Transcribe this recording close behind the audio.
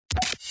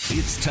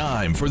It's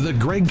time for the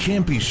Greg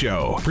Kampe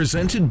Show,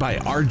 presented by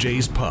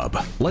RJ's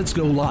Pub. Let's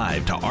go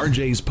live to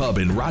RJ's Pub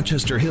in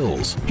Rochester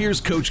Hills.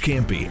 Here's Coach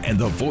Kampe and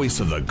the voice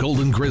of the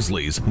Golden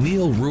Grizzlies,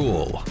 Neal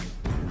Ruhl.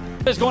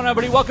 What's going on,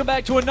 everybody? Welcome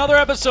back to another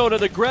episode of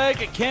the Greg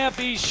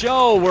Kampe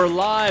Show. We're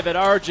live at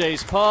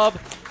RJ's Pub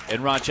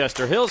in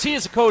Rochester Hills. He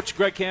is the coach,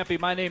 Greg Kampe.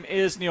 My name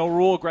is Neal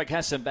Ruhl. Greg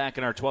Hessen back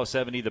in our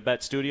 1270 The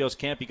Bet Studios.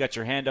 Kampe, got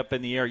your hand up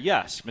in the air.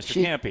 Yes,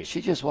 Mr. Kampe.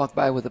 She just walked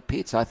by with a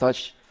pizza. I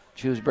thought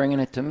she was bringing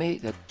it to me,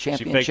 the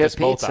championship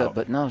pizza,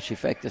 but no, she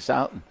faked us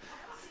out and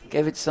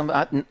gave it some.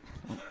 I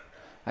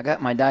got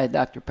my Diet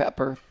Dr.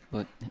 Pepper,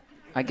 but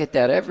I get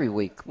that every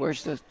week.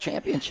 Where's the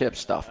championship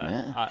stuff,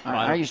 man?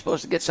 Are you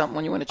supposed to get something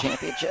when you win a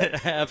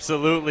championship?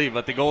 Absolutely,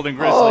 but the Golden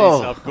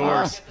Grizzlies, of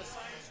course.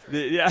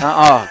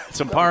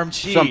 Some Parm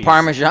cheese. Some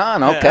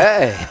Parmesan,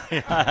 okay.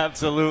 Yeah,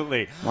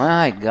 absolutely.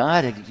 My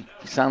God, you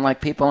sound like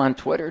people on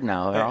Twitter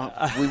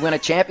now. We win a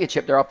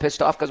championship, they're all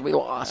pissed off because we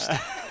lost.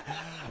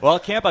 Well,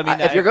 Camp, I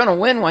mean, if you're going to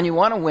win one, you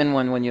want to win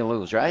one when you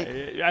lose, right?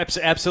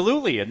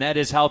 Absolutely, and that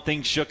is how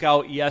things shook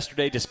out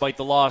yesterday. Despite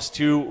the loss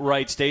to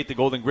Wright State, the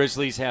Golden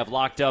Grizzlies have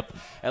locked up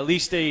at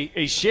least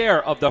a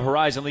share of the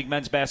Horizon League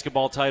men's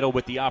basketball title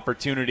with the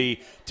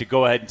opportunity to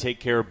go ahead and take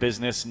care of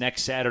business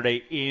next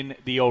Saturday in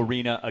the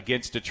arena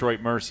against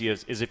Detroit Mercy,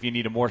 as if you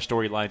need more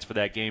storylines for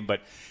that game.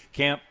 But,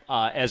 Camp,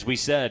 as we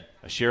said,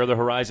 a share of the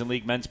Horizon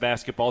League men's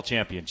basketball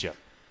championship.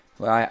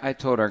 Well, I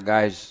told our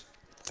guys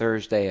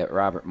Thursday at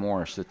Robert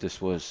Morris that this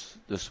was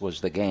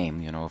the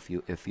game. You know,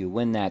 if you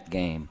win that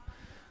game,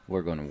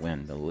 we're going to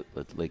win the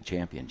league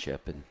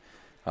championship.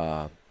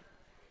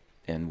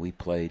 And we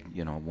played,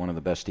 you know, one of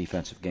the best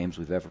defensive games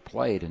we've ever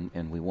played,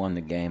 and we won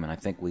the game. And I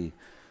think we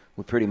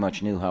pretty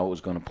much knew how it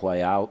was going to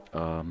play out.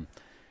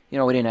 You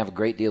know, we didn't have a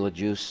great deal of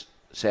juice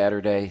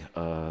Saturday.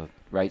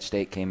 Wright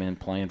State came in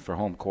playing for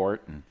home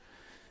court, and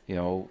you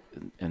know,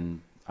 and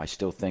I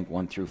still think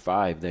 1 through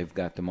 5 they've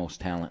got the most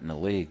talent in the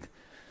league.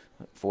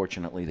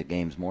 Fortunately, the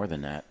game's more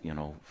than that, you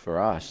know, for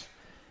us.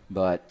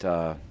 But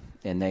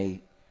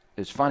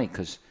it's funny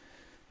because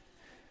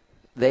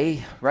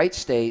Wright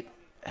State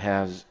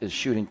is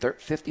shooting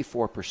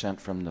 54%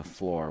 from the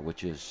floor,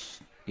 which is,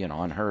 you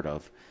know, unheard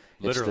of.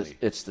 Literally,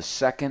 it's the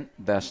second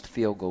best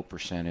field goal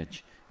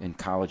percentage in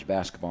college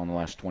basketball in the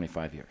last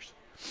 25 years.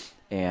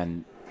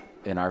 And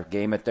in our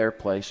game at their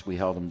place, we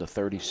held them to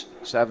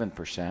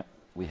 37%.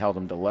 We held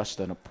them to less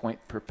than a point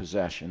per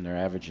possession. They're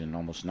averaging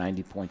almost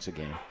 90 points a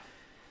game.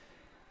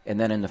 And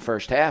then in the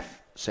first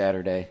half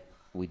Saturday,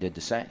 we did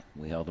the same.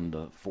 We held them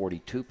to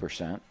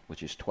 42%,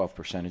 which is 12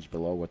 percentage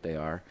below what they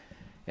are,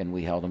 and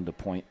we held them to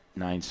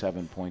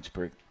 0.97 points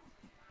per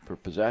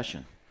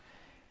possession.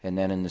 And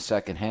then in the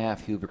second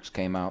half, Huberts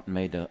came out and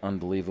made an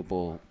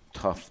unbelievable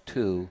tough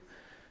 2.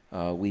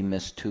 We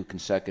missed 2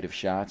 consecutive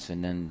shots,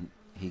 and then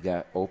he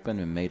got open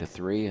and made a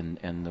 3,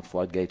 and the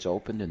floodgates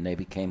opened, and they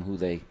became who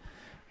they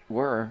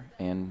were,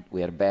 and we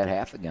had a bad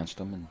half against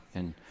them,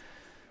 and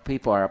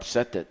people are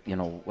upset that, you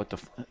know, what the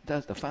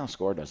final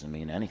score doesn't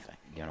mean anything.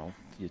 You know,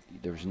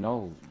 there's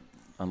no,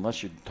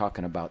 unless you're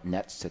talking about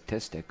net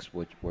statistics,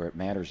 where it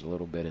matters a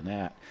little bit in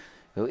that.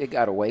 It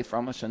got away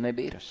from us and they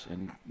beat us,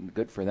 and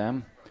good for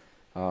them.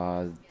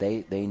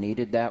 They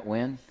needed that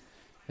win.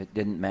 It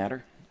didn't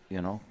matter,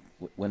 you know.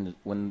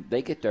 When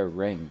they get their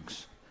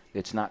rings,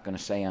 it's not going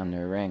to say on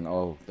their ring,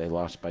 oh, they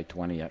lost by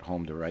 20 at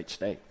home to Wright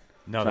State.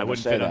 No, that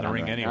wouldn't fit on the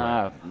ring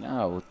anyway.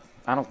 No,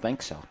 I don't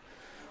think so.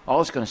 All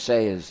it's going to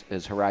say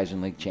is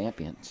Horizon League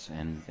champions.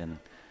 And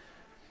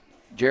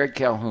Jared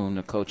Calhoun,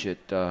 the coach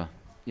at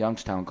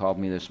Youngstown, called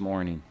me this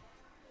morning,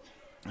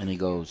 and he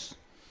goes,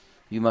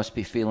 "You must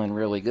be feeling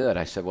really good."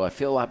 I said, "Well, I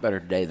feel a lot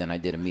better today than I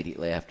did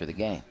immediately after the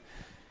game."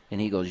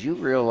 And he goes, "You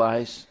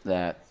realize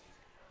that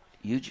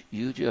you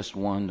just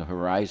won the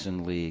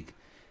Horizon League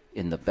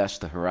in the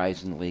best the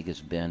Horizon League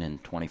has been in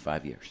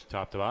 25 years."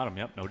 Top to bottom,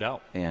 yep, no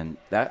doubt. And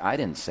that I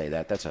didn't say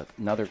that. That's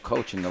another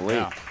coach in the league.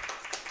 Yeah.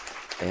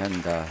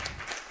 And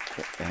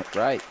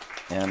right,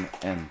 and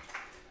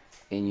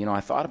you know,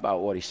 I thought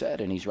about what he said,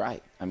 and he's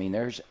right. I mean,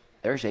 there's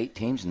 8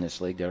 teams in this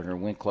league that are going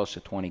to win close to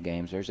 20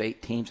 games. There's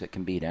 8 teams that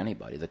can beat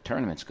anybody. The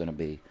tournament's going to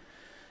be,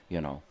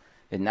 you know,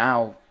 and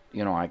now,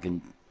 you know, I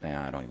don't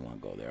even want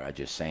to go there. I'm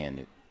just saying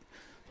that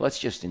let's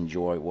just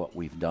enjoy what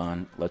we've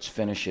done. Let's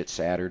finish it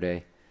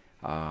Saturday,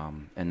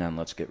 and then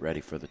let's get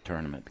ready for the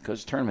tournament,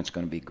 because the tournament's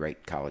going to be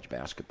great college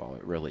basketball.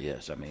 It really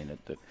is. I mean,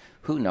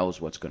 who knows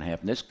what's going to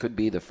happen? This could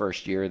be the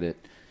first year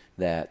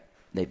that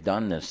they've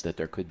done this, that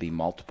there could be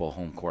multiple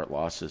home court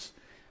losses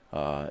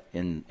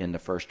in the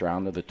first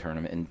round of the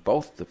tournament. In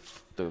both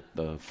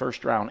the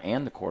first round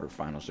and the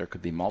quarterfinals, there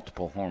could be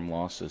multiple home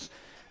losses.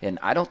 And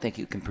I don't think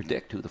you can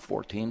predict who the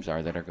 4 teams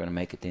are that are going to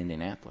make it to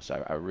Indianapolis.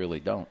 I really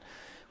don't.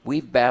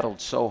 We've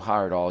battled so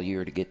hard all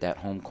year to get that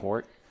home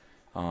court,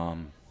 but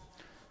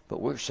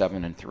we're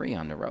 7-3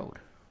 on the road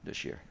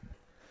this year.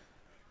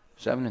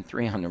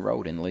 7-3 on the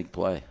road in league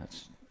play.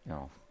 That's, you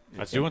know,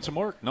 that's doing some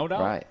work, no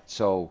doubt. Right.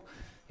 So,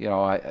 you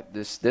know,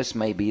 this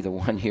may be the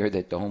one year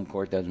that the home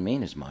court doesn't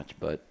mean as much,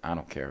 but I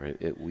don't care.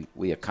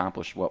 We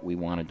accomplished what we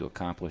wanted to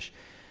accomplish.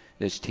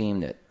 This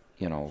team that,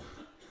 you know,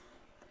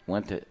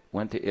 went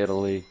to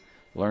Italy,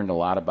 learned a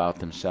lot about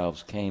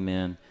themselves, came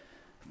in,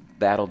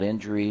 battled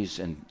injuries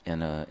and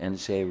a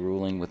NCAA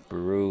ruling with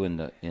Peru in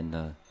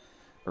the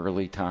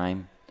early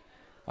time,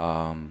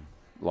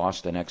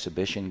 lost an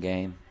exhibition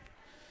game,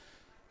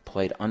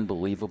 played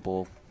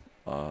unbelievable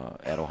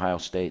at Ohio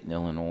State and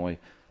Illinois,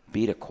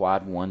 beat a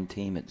quad 1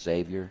 team at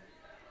Xavier,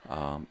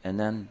 and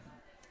then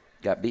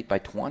got beat by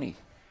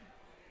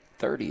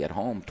 30 at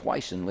home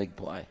twice in league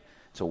play.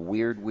 It's a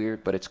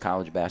weird, but it's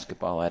college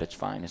basketball at its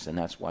finest, and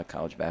that's why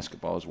college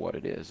basketball is what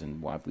it is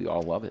and why we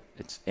all love it.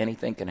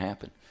 Anything can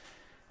happen.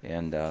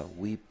 And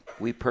we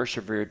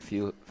persevered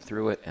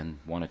through it and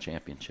won a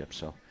championship.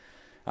 So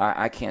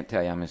I can't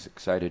tell you, I'm as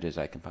excited as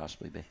I can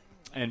possibly be.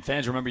 And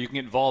fans, remember, you can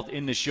get involved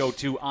in the show,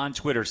 too, on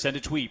Twitter. Send a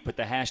tweet. Put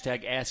the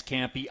hashtag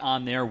AskCampe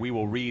on there. We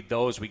will read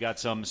those. We got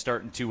some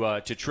starting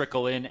to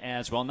trickle in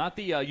as well. Not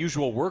the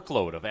usual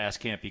workload of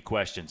Ask Campe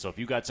questions. So if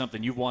you got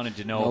something you wanted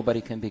to know. Nobody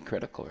can be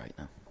critical right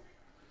now.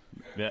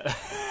 Yeah.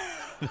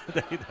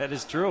 That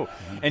is true.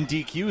 Mm-hmm. And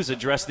DQ's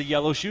addressed the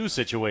yellow shoe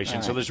situation,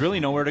 right. So there's really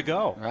nowhere to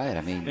go. Right.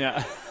 I mean,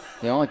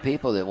 the only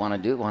people that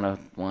want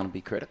to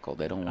be critical.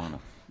 They don't want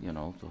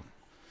to,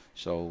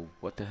 so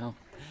what the hell?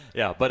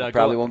 Yeah, but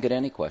probably won't get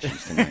any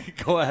questions tonight.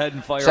 Go ahead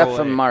and fire Except away.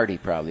 from Marty,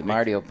 probably.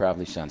 Marty will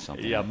probably send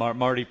something. Yeah,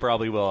 Marty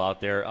probably will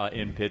out there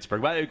in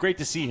Pittsburgh. But great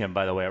to see him,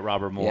 by the way, at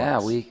Robert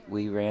Morris. Yeah,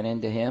 we ran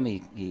into him.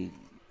 He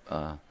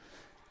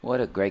what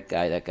a great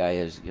guy that guy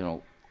is.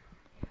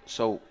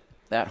 So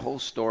that whole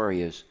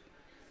story is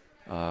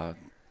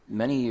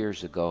many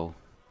years ago.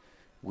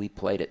 We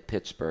played at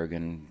Pittsburgh,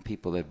 and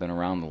people that have been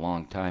around a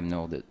long time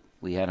know that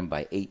we had him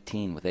by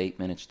 18 with 8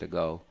 minutes to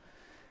go,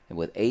 and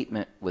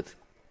with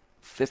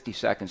 50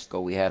 seconds to go,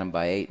 we had him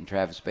by 8, and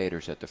Travis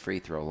Bader's at the free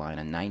throw line,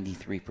 a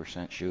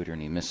 93% shooter,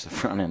 and he missed the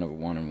front end of a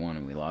 1-and-1,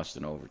 and we lost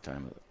in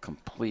overtime. A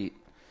complete,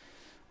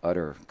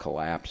 utter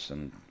collapse,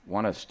 and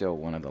still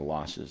one of the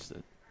losses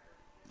that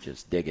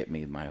just dig at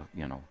me,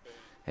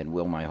 and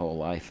will my whole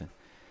life. And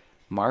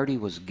Marty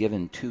was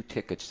given 2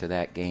 tickets to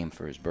that game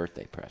for his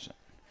birthday present,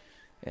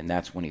 and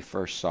that's when he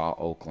first saw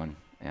Oakland,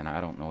 and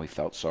I don't know, he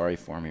felt sorry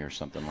for me or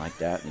something like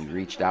that, and he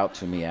reached out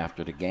to me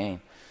after the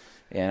game.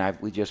 And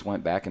we just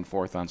went back and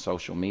forth on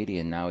social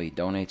media, and now he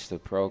donates to the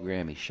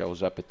program. He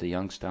shows up at the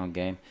Youngstown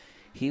game.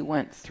 He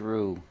went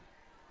through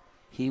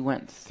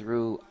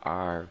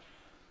our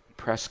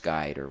press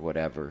guide or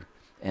whatever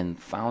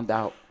and found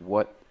out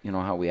what,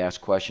 how we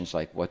ask questions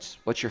like what's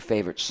your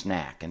favorite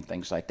snack and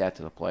things like that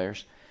to the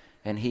players.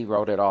 And he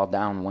wrote it all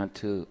down,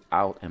 went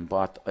out and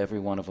bought every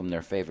one of them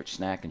their favorite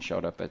snack and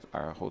showed up at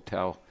our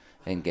hotel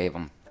and gave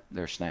them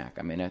their snack.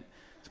 I mean, this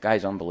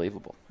guy's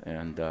unbelievable.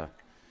 And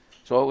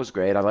so it was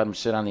great. I let him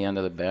sit on the end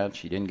of the bench.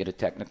 He didn't get a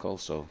technical,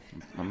 so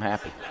I'm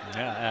happy.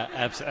 Yeah,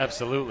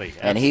 absolutely.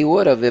 And he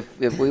would have,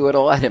 if we would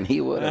have let him,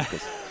 he would have.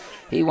 Because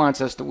he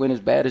wants us to win as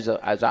bad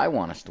as I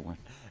want us to win.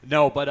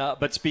 No,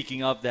 but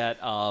speaking of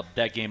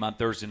that game on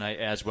Thursday night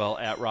as well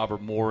at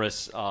Robert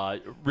Morris,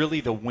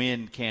 really the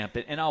win, Camp,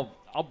 and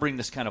I'll bring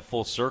this kind of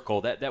full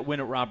circle. That win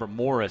at Robert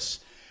Morris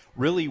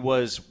really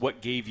was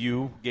what gave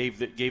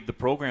the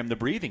program the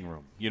breathing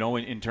room.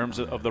 In terms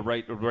of the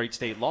Wright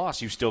State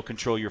loss, you still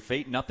control your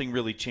fate. Nothing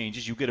really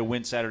changes. You get a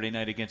win Saturday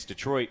night against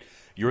Detroit.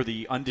 You're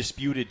the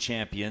undisputed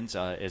champions,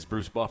 as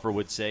Bruce Buffer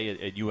would say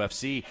at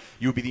UFC.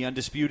 You would be the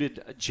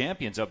undisputed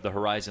champions of the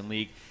Horizon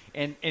League.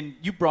 And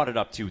you brought it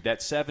up too. That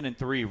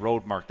 7-3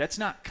 road mark. That's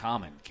not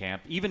common,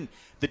 Camp. Even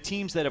the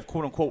teams that have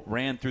quote unquote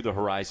ran through the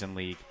Horizon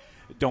League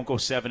don't go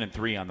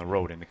 7-3 on the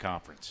road in the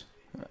conference.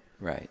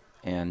 Right.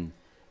 And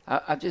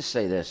I'll just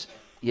say this.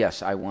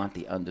 Yes, I want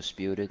the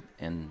undisputed,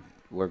 and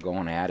we're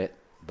going at it.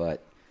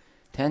 But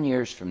 10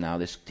 years from now,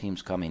 this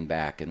team's coming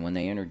back, and when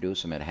they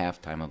introduce them at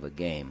halftime of a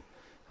game,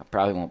 I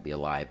probably won't be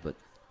alive, but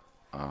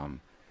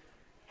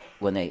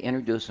when they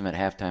introduce them at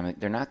halftime,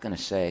 they're not going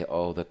to say,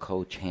 oh, the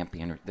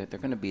co-champion. They're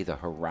going to be the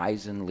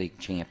Horizon League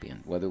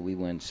champion, whether we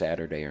win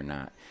Saturday or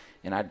not.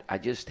 And I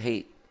just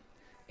hate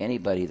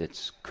anybody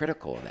that's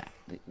critical of that.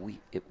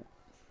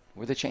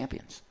 We're the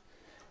champions.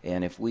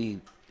 And if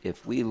we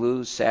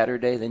lose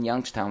Saturday, then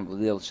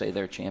Youngstown, they'll say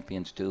they're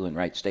champions too, and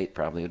Wright State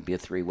probably would be a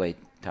 3-way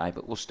tie,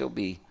 but we'll still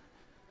be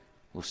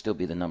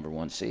the number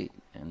 1 seed.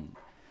 And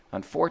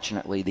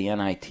unfortunately, the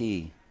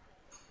NIT,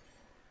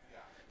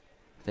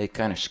 they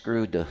kind of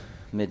screwed the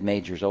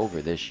mid-majors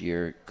over this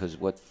year because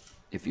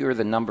if you were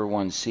the number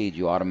 1 seed,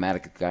 you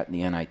automatically got in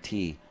the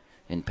NIT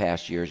in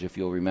past years. If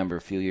you'll remember,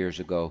 a few years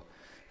ago,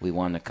 we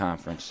won the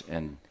conference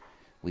and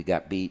we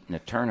got beat in the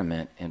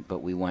tournament,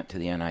 but we went to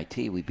the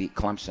NIT. We beat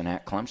Clemson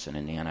at Clemson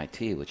in the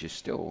NIT, which is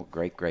still a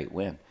great, great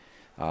win.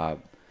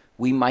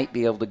 We might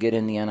be able to get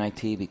in the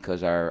NIT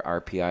because our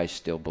RPI is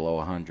still below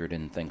 100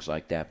 and things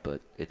like that,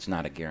 but it's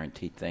not a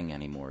guaranteed thing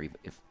anymore.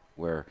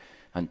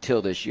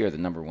 Until this year, the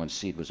number 1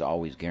 seed was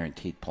always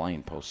guaranteed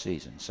playing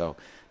postseason. So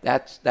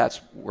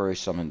that's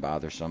worrisome and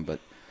bothersome. But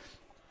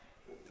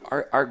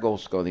our goal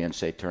is to go to the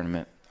NCAA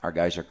tournament. Our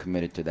guys are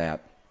committed to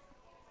that.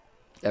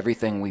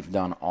 Everything we've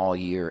done all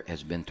year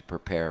has been to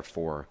prepare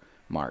for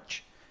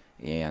March.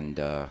 And,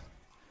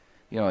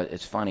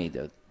 it's funny,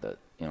 the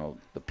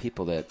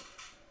people that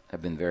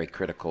have been very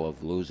critical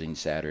of losing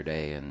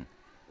Saturday, and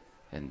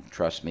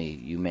trust me,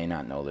 you may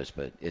not know this,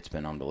 but it's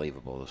been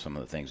unbelievable, some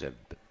of the things that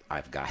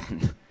I've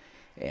gotten.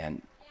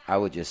 And I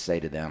would just say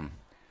to them,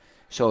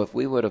 so if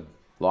we would have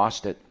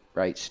lost at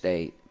Wright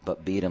State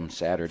but beat them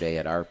Saturday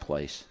at our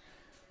place,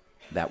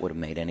 that would have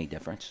made any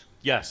difference?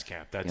 Yes,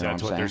 Camp.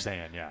 That's what they're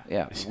saying, yeah.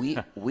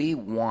 Yeah, we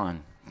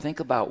won. Think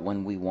about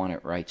when we won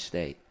at Wright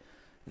State.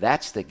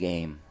 That's the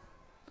game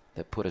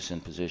that put us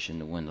in position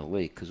to win the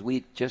league, because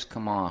we just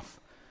come off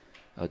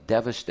a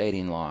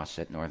devastating loss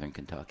at Northern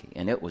Kentucky,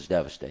 and it was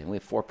devastating. We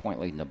had 4-point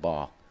lead in the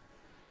ball,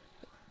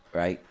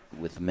 right,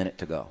 with a minute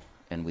to go,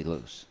 and we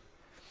lose.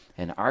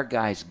 And our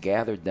guys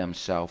gathered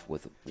themselves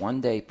with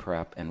one-day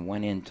prep and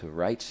went into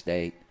Wright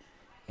State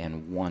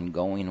and won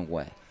going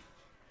away.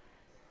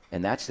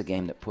 And that's the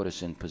game that put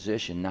us in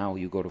position. Now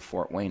you go to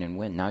Fort Wayne and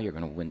win. Now you're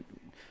going to win.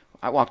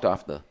 I walked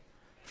off the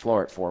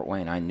floor at Fort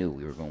Wayne. I knew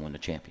we were going to win the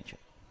championship.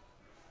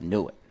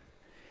 Knew it.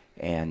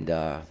 And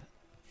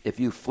if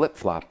you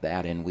flip-flop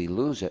that and we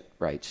lose at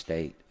Wright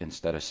State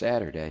instead of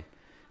Saturday,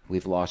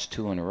 we've lost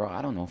 2 in a row.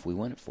 I don't know if we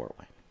win at Fort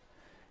Wayne.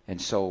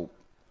 And so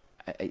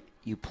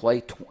you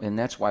play, and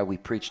that's why we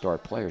preach to our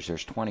players,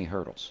 there's 20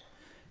 hurdles.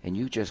 And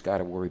you just got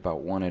to worry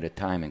about one at a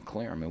time and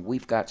clear them. And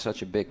we've got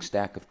such a big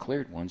stack of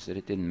cleared ones that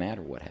it didn't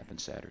matter what happened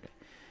Saturday.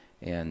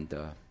 And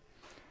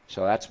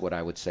so that's what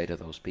I would say to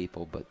those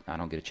people, but I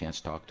don't get a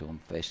chance to talk to them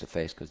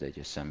face-to-face because they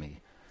just send me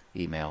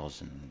emails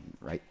and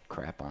write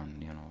crap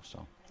on,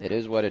 so it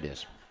is what it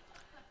is.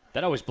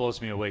 That always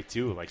blows me away,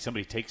 too. Like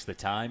somebody takes the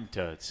time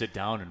to sit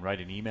down and write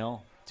an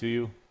email to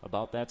you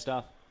about that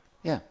stuff.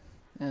 Yeah,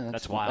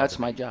 that's wild. That's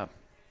my job.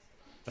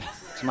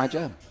 It's my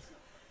job.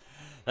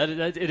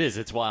 It is.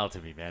 It's wild to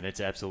me, man. It's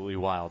absolutely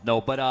wild.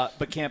 No, but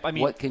Camp, I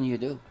mean, what can you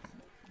do?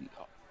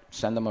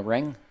 Send them a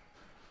ring?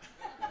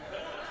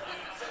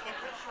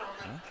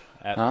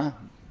 Huh?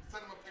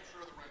 Send them a picture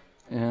of the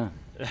ring.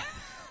 Yeah.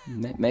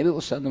 Maybe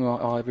we'll send them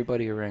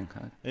everybody a ring.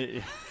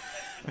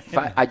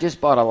 I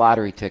just bought a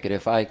lottery ticket.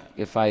 If I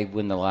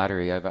win the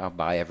lottery, I'll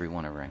buy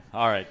everyone a ring.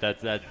 All right,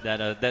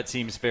 that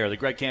seems fair. The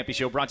Greg Kampe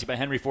Show brought to you by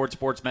Henry Ford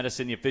Sports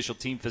Medicine, the official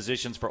team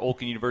physicians for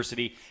Oakland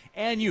University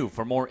and you.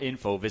 For more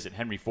info, visit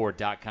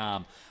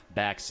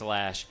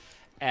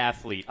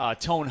henryford.com/athlete.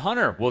 Tone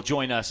Hunter will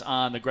join us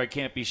on the Greg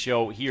Kampe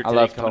Show here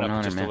today, coming up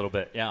in just a little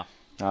bit. Yeah,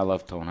 I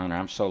love Tone Hunter.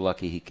 I'm so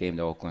lucky he came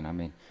to Oakland. I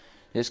mean,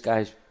 this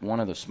guy's one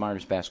of the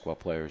smartest basketball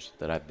players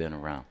that I've been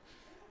around.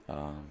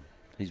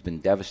 He's been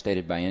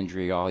devastated by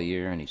injury all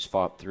year, and he's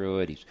fought through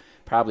it. He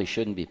probably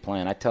shouldn't be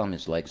playing. I tell him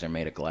his legs are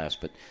made of glass,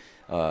 but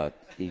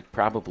he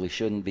probably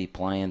shouldn't be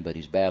playing, but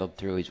he's battled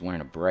through. He's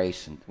wearing a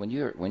brace. And when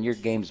your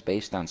game's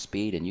based on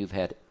speed and you've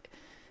had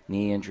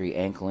knee injury,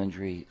 ankle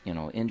injury,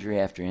 injury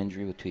after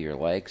injury to your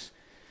legs,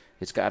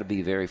 it's got to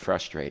be very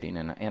frustrating.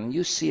 And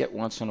you see it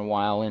once in a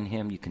while in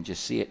him. You can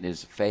just see it in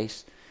his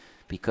face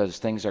because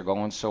things are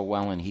going so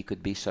well, and he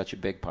could be such a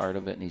big part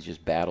of it, and he's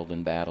just battled.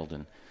 And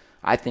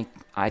I think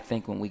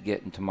when we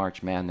get into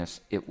March Madness,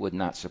 it would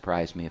not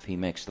surprise me if he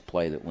makes the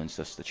play that wins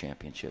us the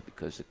championship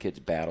because the kid's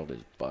battled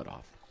his butt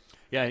off.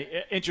 Yeah,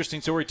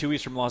 interesting story, too.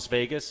 He's from Las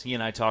Vegas. He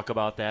and I talk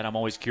about that. I'm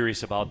always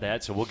curious about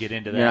that, so we'll get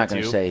into that, You're not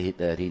going to say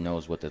that he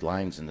knows what the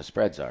lines and the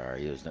spreads are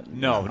you?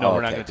 No,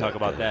 we're not going to talk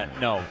about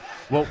that. No.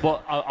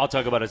 Well, I'll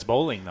talk about his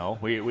bowling, though.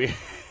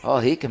 Oh,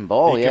 he can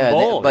bowl, he can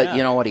bowl, but yeah.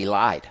 You know what? He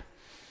lied.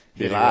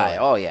 He lied. Really?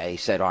 Oh yeah, he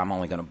said, I'm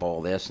only going to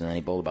bowl this, and then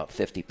he bowled about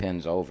 50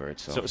 pins over it.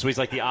 So he's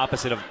like the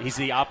opposite of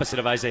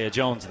Isaiah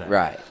Jones then.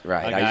 Right.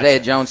 Isaiah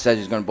Jones said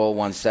he's going to bowl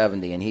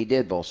 170, and he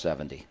did bowl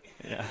 70.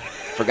 Yeah.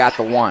 Forgot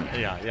the one.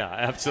 Yeah,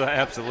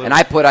 absolutely. And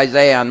I put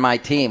Isaiah on my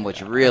team,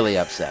 which really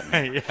upset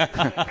me.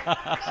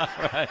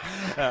 Right.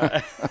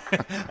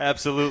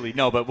 Absolutely.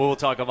 No, but we'll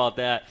talk about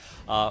that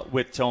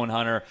with Tone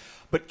Hunter.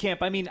 But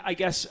Camp, I mean, I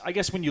guess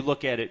when you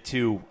look at it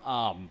too.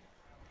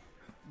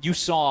 You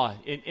saw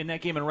in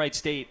that game in Wright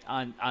State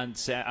on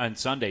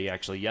Sunday,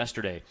 actually,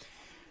 yesterday,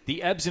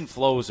 the ebbs and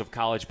flows of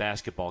college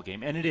basketball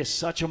game. And it is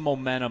such a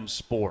momentum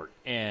sport.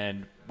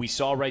 And we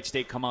saw Wright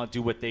State come out and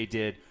do what they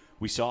did.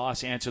 We saw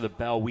us answer the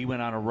bell. We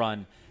went on a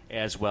run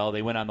as well.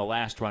 They went on the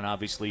last run,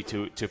 obviously,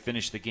 to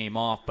finish the game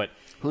off. But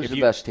who's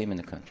the best team in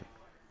the country?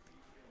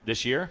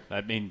 This year?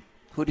 I mean,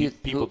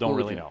 people don't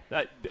really know.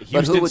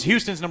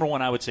 Houston's number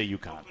one, I would say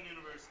UConn.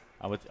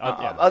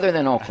 Other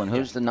than Oakland,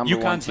 who's the number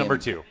one UConn's team? number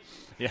two.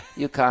 Yeah.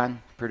 UConn,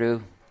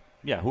 Purdue,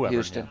 whoever.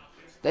 Houston. Yeah.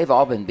 They've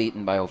all been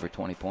beaten by over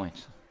 20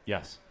 points.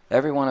 Yes.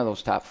 Every one of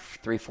those top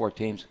 3-4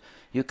 teams.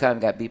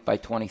 UConn got beat by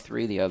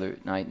 23 the other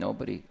night.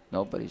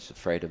 Nobody's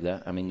afraid of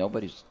that. I mean,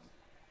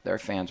 their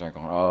fans aren't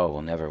going, oh,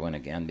 we'll never win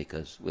again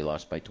because we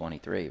lost by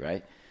 23,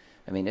 right?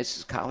 I mean, this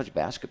is college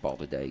basketball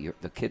today.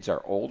 The kids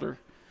are older.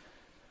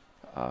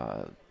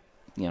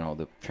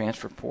 The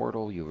transfer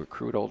portal, you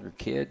recruit older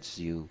kids.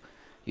 You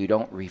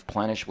don't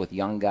replenish with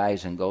young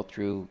guys and go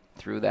through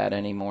that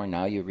anymore.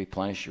 Now you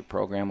replenish your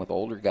program with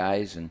older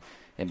guys, and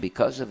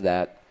because of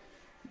that,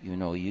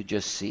 you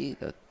just see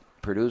that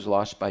Purdue's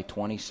lost by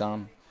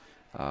 20-some.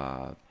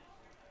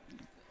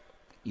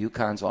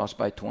 UConn's lost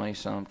by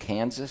 20-some.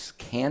 Kansas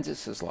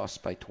has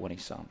lost by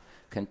 20-some.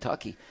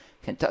 Kentucky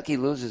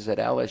loses at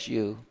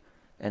LSU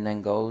and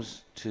then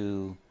goes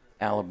to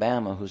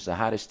Alabama, who's the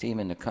hottest team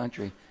in the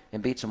country,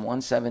 and beats them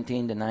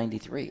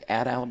 117-93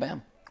 at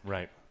Alabama.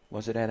 Right.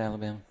 Was it at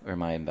Alabama, or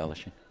am I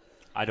embellishing?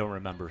 I don't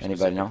remember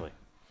Anybody specifically. Know?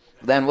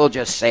 Then we'll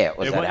just say it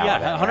was at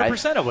Alabama. Yeah,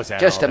 100% it was at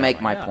just Alabama. To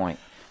make my point.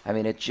 I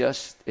mean,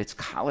 it's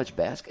college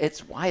basketball.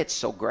 It's why it's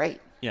so great.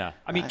 Yeah.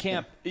 I mean,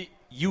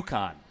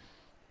 UConn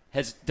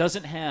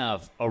doesn't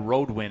have a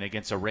road win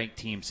against a ranked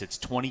team since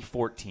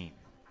 2014.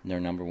 They're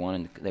number one,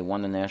 and they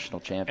won the national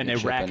championship. And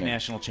they rack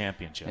national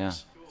championships. Yeah.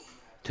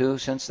 2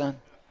 since then?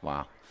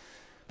 Wow.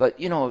 But,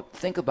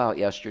 think about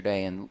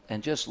yesterday and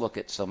just look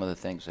at some of the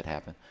things that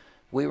happened.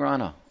 We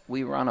run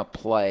a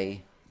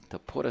play to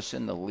put us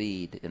in the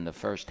lead in the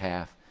first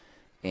half,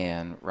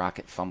 and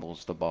Rocket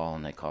fumbles the ball,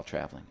 and they call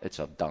traveling. It's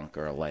a dunk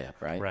or a layup,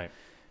 right? Right.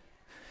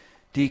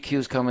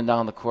 DQ's coming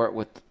down the court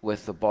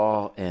with the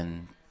ball,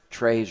 and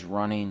Trey's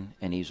running,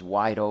 and he's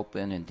wide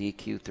open, and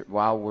DQ,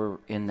 while we're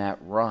in that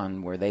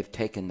run where they've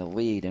taken the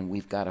lead and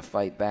we've got to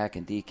fight back,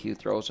 and DQ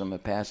throws him a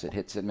pass, it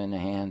hits him in the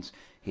hands,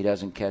 he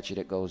doesn't catch it,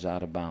 it goes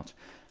out of bounds.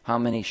 How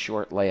many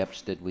short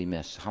layups did we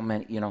miss? How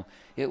many,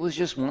 it was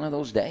just one of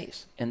those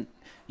days. And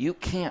you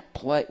can't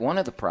play, one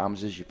of the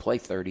problems is you play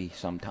 30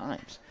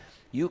 sometimes.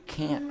 You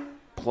can't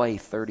play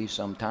 30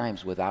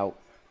 sometimes without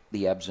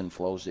the ebbs and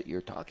flows that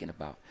you're talking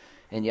about.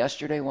 And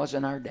yesterday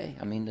wasn't our day.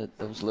 I mean,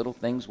 those little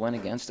things went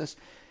against us.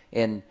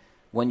 And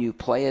when you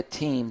play a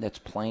team that's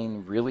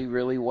playing really,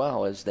 really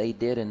well, as they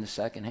did in the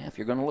second half,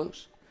 you're going to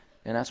lose.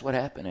 And that's what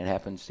happened. It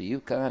happens to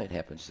UConn. It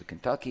happens to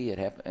Kentucky.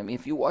 I mean,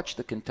 if you watch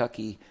the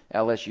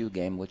Kentucky-LSU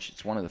game, which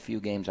it's one of the few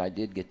games I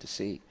did get to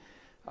see,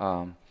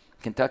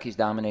 Kentucky's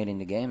dominating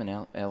the game,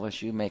 and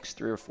LSU makes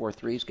 3 or 4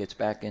 threes, gets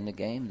back in the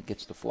game,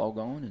 gets the flow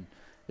going, and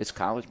it's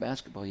college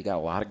basketball. You got a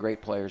lot of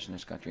great players in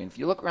this country. And if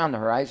you look around the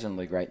Horizon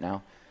League right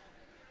now,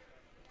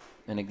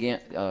 and again,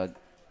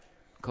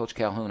 Coach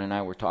Calhoun and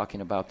I were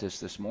talking about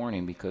this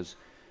morning because,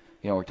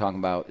 we're talking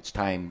about it's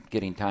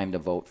getting time to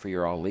vote for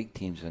your all-league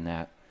teams and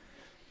that.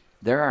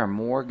 There are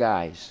more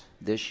guys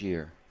this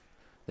year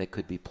that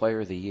could be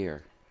Player of the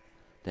Year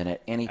than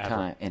at any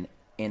time.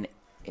 And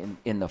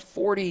in the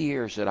 40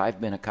 years that I've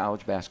been a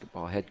college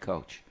basketball head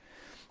coach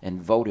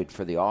and voted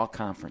for the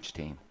all-conference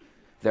team,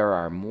 there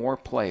are more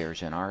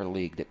players in our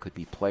league that could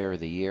be Player of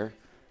the Year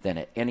than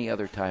at any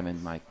other time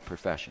in my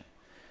profession.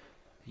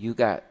 You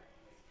got,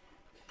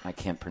 I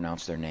can't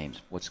pronounce their names.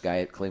 What's the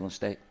guy at Cleveland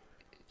State?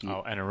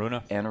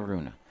 Anaruna.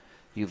 Anaruna.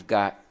 You've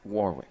got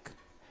Warwick.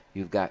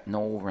 You've got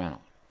Noah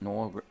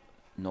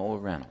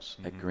Reynolds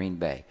at Green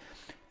Bay.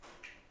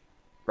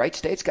 Wright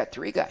State's got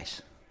 3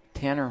 guys.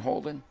 Tanner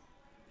Holden.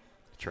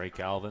 Trey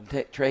Calvin.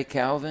 Trey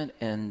Calvin,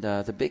 and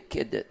the big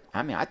kid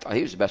I thought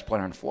he was the best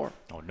player on the floor.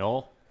 Oh,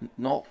 Noel?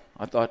 No.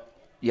 I thought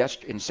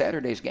in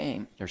Saturday's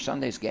game, or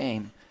Sunday's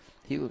game,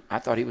 I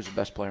thought he was the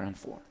best player on the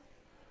floor.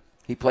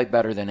 He played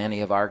better than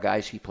any of our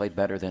guys. He played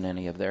better than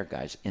any of their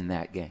guys in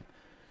that game.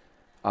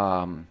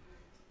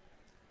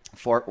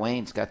 Fort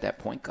Wayne's got that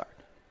point guard.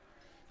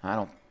 I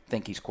don't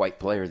think he's quite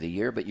Player of the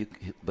Year,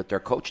 but their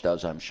coach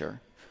does, I'm sure.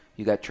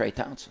 You got Trey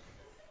Townsend,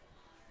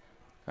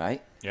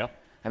 right? Yeah.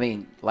 I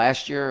mean,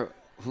 last year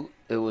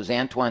it was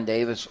Antoine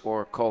Davis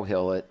or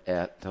Cohill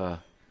at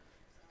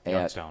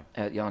Youngstown.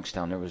 At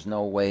Youngstown. There was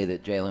no way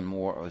that Jalen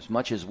Moore, as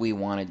much as we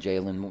wanted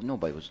Jalen Moore,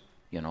 nobody was,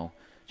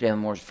 Jalen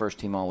Moore's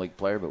first-team All-League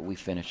player, but we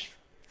finished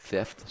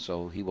 5th,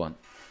 so he won.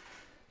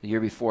 The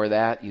year before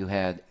that, you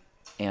had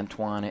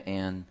Antoine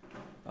and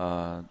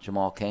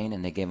Jamal Cain,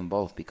 and they gave them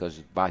both because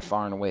by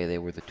far and away they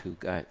were the 2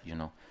 guys,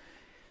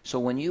 So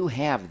when you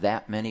have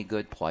that many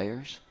good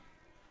players,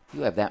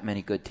 you have that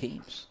many good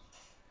teams.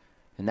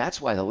 And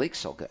that's why the league's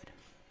so good,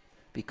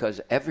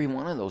 because every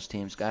one of those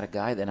teams got a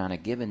guy that on a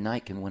given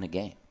night can win a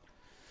game.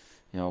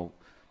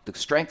 The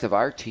strength of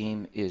our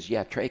team is,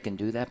 Trey can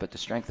do that, but the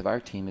strength of our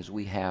team is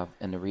we have,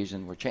 and the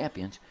reason we're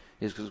champions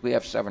is because we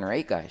have 7 or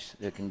 8 guys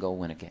that can go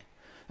win a game.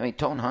 I mean,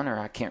 Tone Hunter,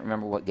 I can't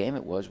remember what game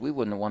it was. We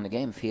wouldn't have won the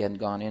game if he hadn't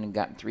gone in and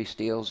gotten 3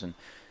 steals and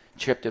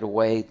chipped it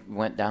away,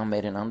 went down,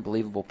 made an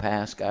unbelievable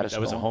pass, got us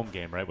going. That was a home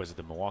game, right? Was it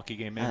the Milwaukee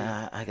game, maybe?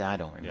 I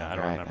don't remember. Yeah, I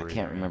don't remember. I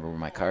can't remember where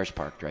my car's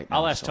parked right now.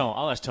 I'll ask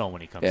Tone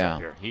when he comes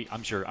up here.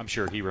 I'm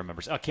sure he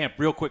remembers. Camp,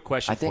 real quick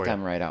question for you. I think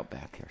I'm right out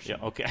back here. So.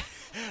 Yeah, okay.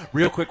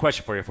 Real quick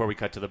question for you before we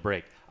cut to the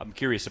break. I'm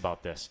curious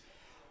about this.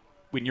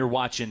 When you're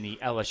watching the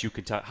LSU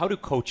Kentucky, how do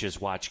coaches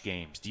watch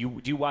games? Do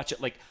you watch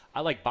it like I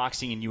like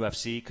boxing and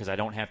UFC because I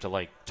don't have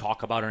to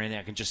talk about it or anything.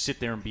 I can just sit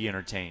there and be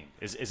entertained.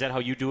 Is that how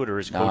you do it, or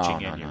is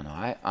coaching in you? No.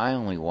 I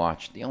only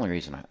watch. The only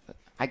reason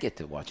I get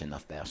to watch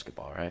enough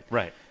basketball, right?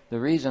 Right. The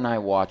reason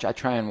I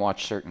try and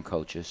watch certain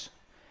coaches,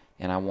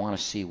 and I want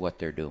to see what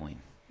they're doing.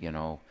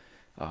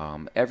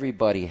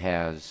 Everybody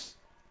has.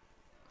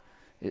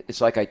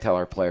 It's like I tell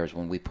our players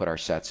when we put our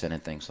sets in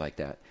and things like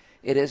that.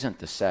 It isn't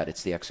the set;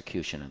 it's the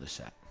execution of the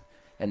set.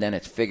 And then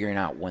it's figuring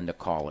out when to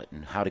call it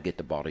and how to get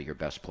the ball to your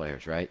best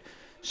players, right?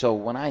 So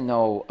when I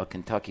know a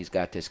Kentucky's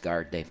got this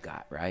guard they've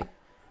got, right?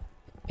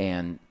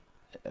 And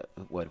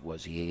what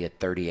was he? He had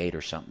 38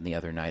 or something the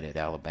other night at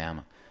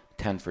Alabama,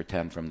 10 for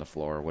 10 from the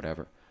floor or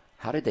whatever.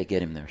 how did they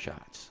get him their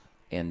shots?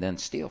 And then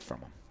steal from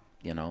him.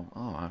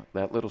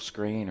 That little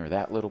screen or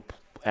that little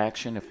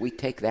action, if we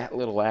take that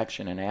little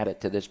action and add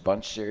it to this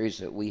bunch series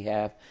that we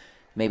have,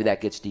 maybe that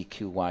gets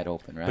DQ wide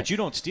open, right? But you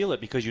don't steal it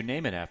because you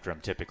name it after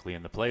him typically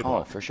in the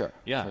playbook. Oh, for sure.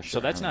 Yeah, for sure.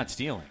 So that's not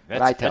stealing.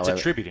 That's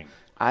attributing.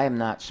 I am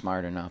not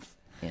smart enough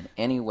in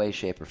any way,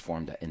 shape, or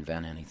form to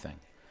invent anything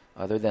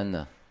other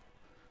than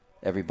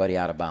everybody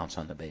out of bounds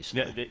on the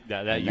baseline.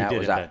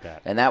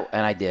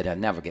 And I did. I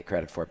never get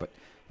credit for it, but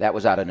that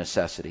was out of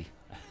necessity.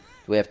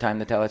 Do we have time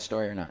to tell that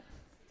story or not?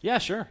 Yeah,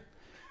 sure.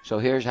 So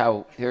here's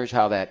how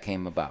that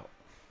came about.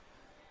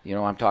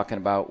 I'm talking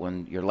about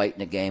when you're late in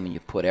the game and you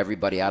put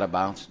everybody out of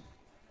bounds.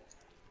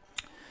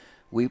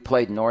 We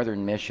played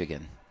Northern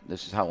Michigan.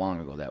 This is how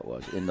long ago that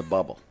was, in the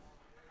bubble.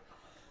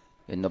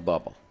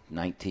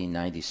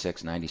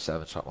 1996,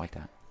 97, something like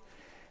that.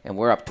 And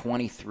we're up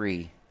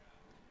 23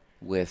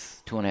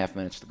 with 2.5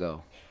 minutes to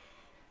go.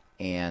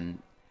 And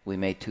we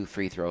made 2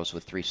 free throws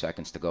with 3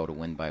 seconds to go to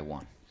win by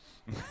 1.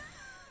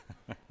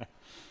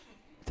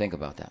 Think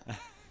about that.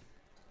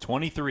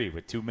 23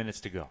 with 2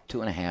 minutes to go.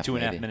 2.5.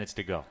 2.5 minutes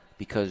to go.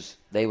 Because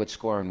they would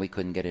score and we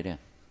couldn't get it in.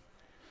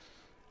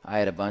 I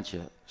had a bunch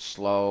of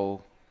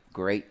slow,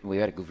 great. We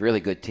had a really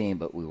good team,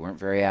 but we weren't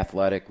very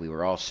athletic. We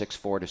were all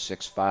 6'4" to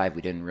 6'5".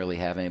 We didn't really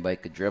have anybody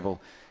who could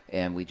dribble,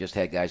 and we just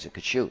had guys that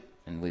could shoot,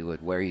 and we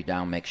would wear you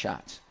down, make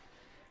shots.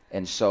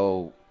 And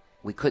so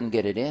we couldn't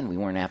get it in. We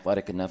weren't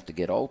athletic enough to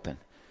get open.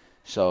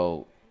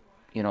 So,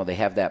 they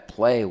have that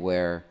play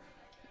where,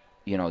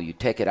 you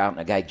take it out and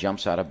a guy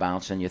jumps out of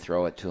bounds and you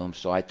throw it to him.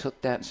 So I took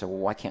that and said, well,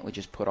 why can't we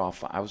just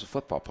I was a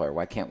football player.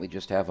 Why can't we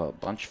just have a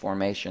bunch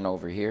formation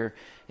over here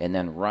and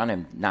then run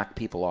and knock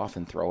people off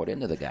and throw it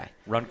into the guy?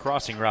 Run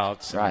crossing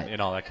routes right.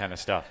 and all that kind of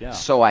stuff, yeah.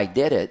 So I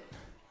did it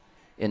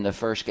in the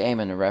first game,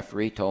 and the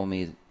referee told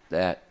me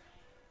that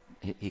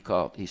he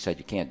said,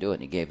 you can't do it,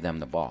 and he gave them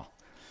the ball.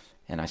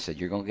 And I said,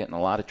 you're going to get in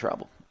a lot of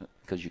trouble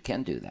because you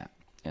can do that.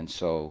 And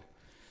so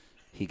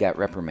he got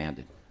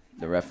reprimanded.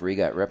 The referee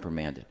got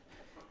reprimanded.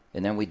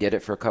 And then we did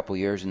it for a couple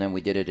years, and then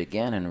we did it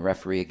again, and the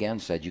referee again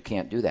said, you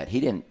can't do that. He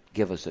didn't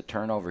give us a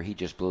turnover. He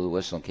just blew the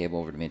whistle and came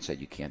over to me and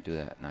said, you can't do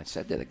that. And I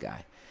said to the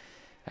guy,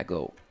 I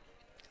go,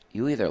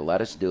 you either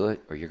let us do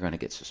it or you're going to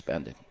get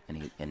suspended.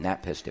 And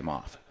that pissed him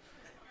off.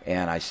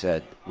 And I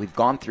said, we've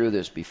gone through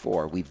this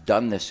before. We've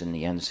done this in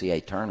the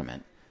NCAA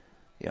tournament.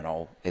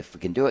 If we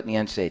can do it in the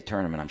NCAA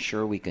tournament, I'm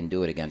sure we can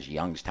do it against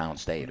Youngstown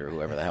State or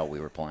whoever the hell we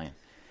were playing.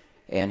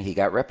 And he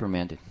got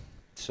reprimanded.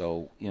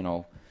 So,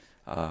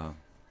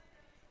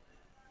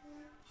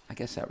 I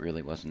guess that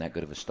really wasn't that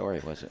good of a story,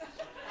 was it?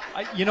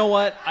 You know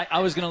what? I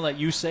was going to let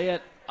you say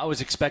it. I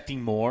was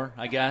expecting more,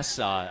 I guess.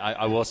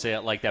 I will say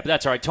it like that. But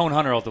that's all right. Tone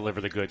Hunter will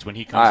deliver the goods when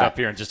he comes up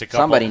here in just a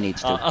couple Somebody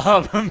needs to.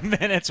 Of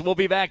minutes. We'll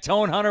be back.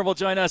 Tone Hunter will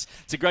join us.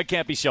 It's a Greg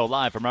Kampe Show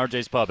live from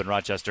RJ's Pub in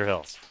Rochester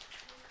Hills.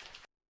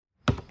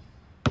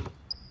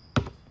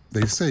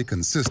 They say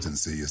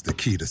consistency is the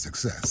key to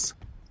success.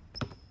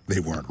 They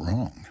weren't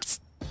wrong.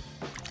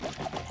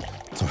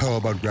 So how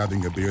about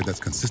grabbing a beer that's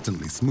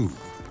consistently smooth,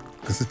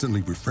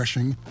 consistently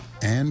refreshing,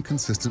 and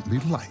consistently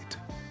light?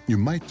 You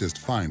might just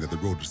find that the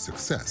road to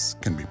success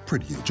can be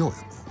pretty enjoyable.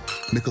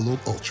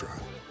 Michelob Ultra,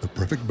 the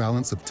perfect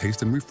balance of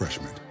taste and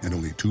refreshment, and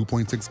only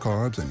 2.6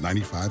 carbs and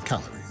 95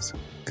 calories.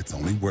 It's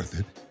only worth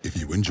it if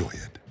you enjoy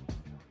it.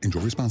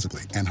 Enjoy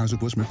responsibly.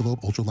 Anheuser-Busch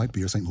Michelob Ultra Light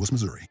Beer, St. Louis,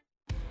 Missouri.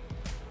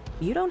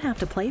 You don't have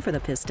to play for the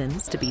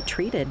Pistons to be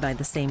treated by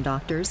the same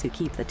doctors who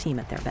keep the team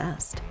at their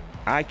best.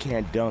 I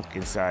can't dunk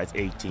in size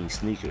 18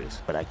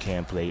 sneakers, but I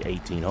can play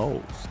 18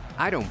 holes.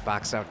 I don't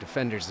box out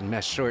defenders in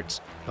mesh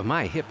shorts, but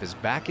my hip is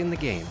back in the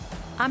game.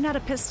 I'm not a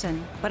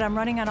Piston, but I'm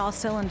running on all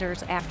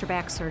cylinders after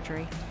back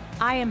surgery.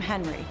 I am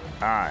Henry.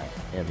 I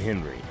am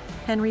Henry.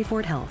 Henry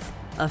Ford Health,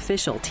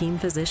 official team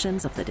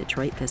physicians of the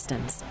Detroit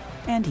Pistons.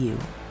 And you.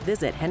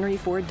 Visit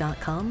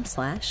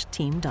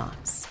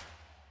henryford.com/teamdocs.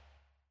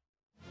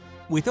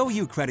 With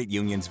OU Credit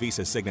Union's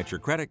Visa Signature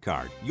Credit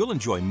Card, you'll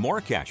enjoy more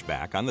cash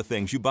back on the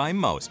things you buy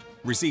most.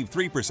 Receive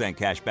 3%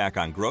 cash back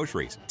on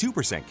groceries,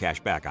 2% cash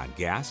back on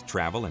gas,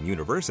 travel, and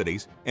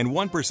universities, and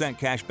 1%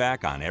 cash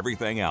back on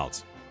everything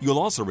else. You'll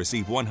also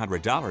receive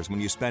 $100 when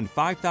you spend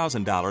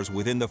 $5,000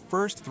 within the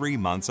first 3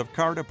 months of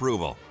card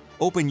approval.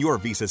 Open your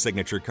Visa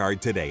Signature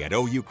Card today at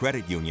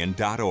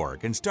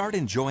oucreditunion.org and start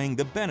enjoying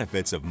the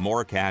benefits of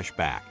more cash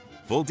back.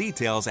 Full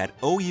details at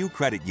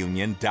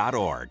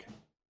oucreditunion.org.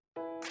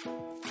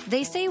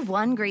 They say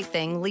one great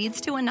thing leads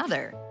to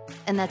another,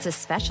 and that's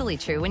especially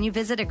true when you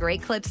visit a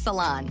Great Clips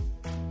salon.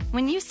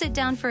 When you sit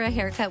down for a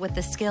haircut with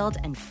the skilled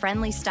and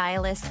friendly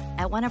stylist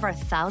at one of our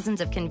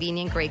thousands of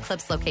convenient Great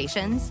Clips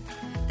locations,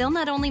 they'll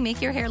not only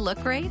make your hair look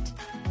great,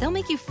 they'll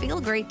make you feel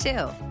great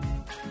too.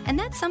 And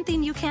that's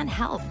something you can't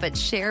help but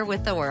share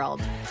with the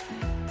world.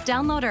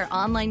 Download our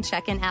online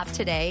check-in app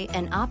today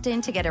and opt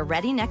in to get a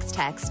Ready Next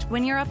text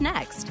when you're up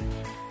next.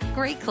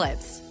 Great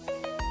Clips.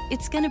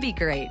 It's gonna be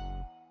great.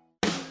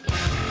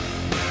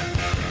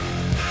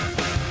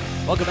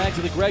 Welcome back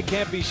to the Greg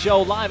Kampe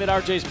Show, live at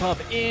RJ's Pub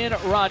in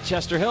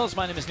Rochester Hills.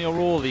 My name is Neal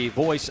Ruhl, the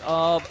voice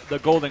of the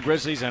Golden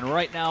Grizzlies, and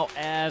right now,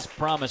 as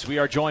promised, we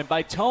are joined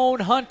by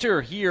Tone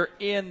Hunter here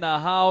in the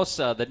house,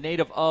 the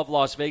native of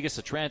Las Vegas,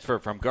 a transfer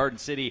from Garden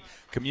City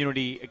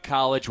Community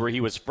College, where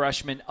he was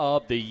Freshman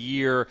of the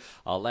Year,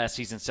 last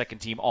season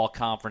second-team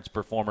all-conference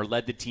performer,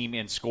 led the team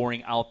in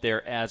scoring out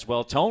there as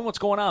well. Tone, what's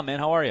going on, man?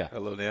 How are you?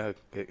 Hello, Neal.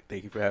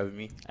 Thank you for having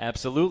me.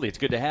 Absolutely. It's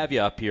good to have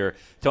you up here.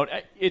 Tone,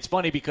 it's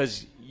funny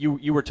because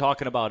you were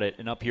talking about it,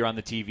 and up here on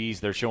the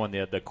TVs, they're showing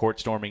the court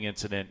storming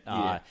incident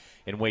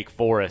in Wake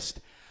Forest.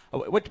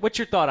 What's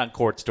your thought on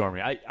court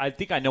storming? I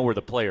think I know where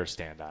the players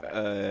stand on it.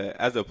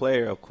 As a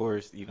player, of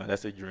course,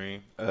 that's a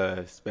dream,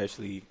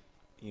 especially,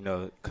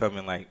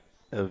 coming like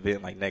an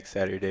event like next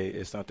Saturday.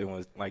 If something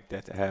was like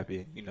that to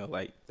happen,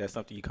 that's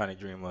something you kind of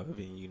dream of,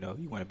 and, you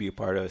want to be a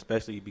part of,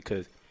 especially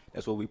because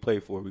that's what we play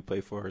for. We play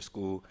for our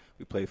school.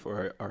 We play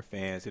for our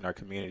fans and our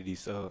community.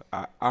 So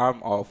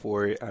I'm all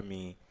for it. I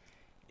mean,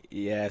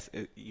 yes,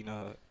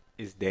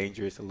 it's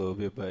dangerous a little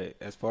bit, but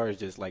as far as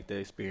just like the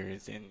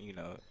experience and,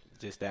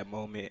 just that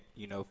moment,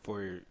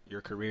 for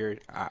your career,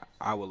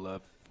 I would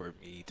love for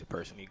me to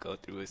personally go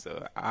through it.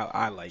 So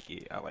I like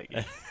it. I like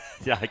it.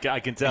 Yeah, I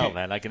can tell,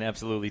 man. I can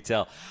absolutely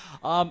tell.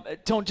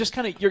 Tone, just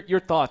kind of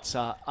your thoughts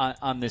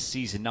on this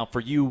season. Now,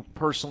 for you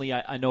personally,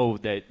 I know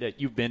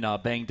that you've been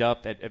banged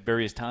up at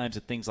various times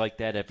and things like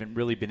that. Haven't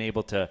really been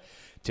able to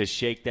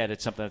shake that.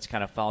 It's something that's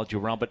kind of followed you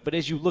around. But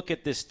as you look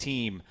at this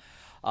team,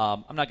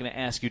 I'm not going to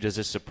ask you, does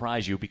this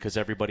surprise you, because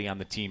everybody on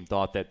the team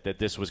thought that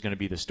this was going to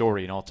be the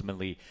story, and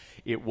ultimately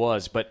it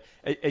was. But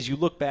as you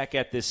look back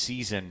at this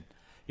season,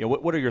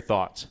 what are your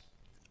thoughts?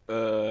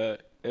 It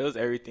was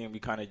everything we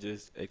kind of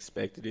just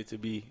expected it to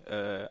be.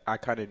 I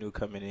kind of knew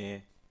coming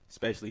in,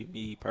 especially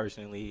me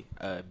personally,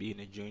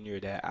 being a junior,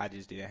 that I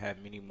just didn't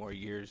have many more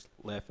years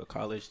left of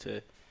college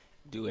to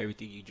do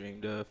everything you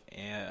dreamed of.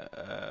 And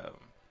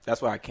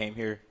that's why I came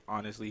here,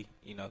 honestly,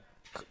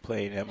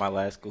 playing at my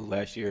last school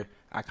last year.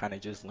 I kind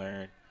of just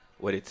learned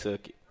what it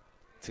took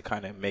to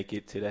kind of make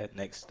it to that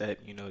next step,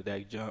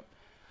 that jump,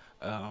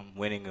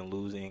 winning and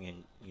losing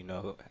and,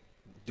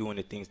 doing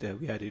the things that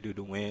we had to do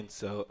to win.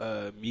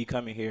 So me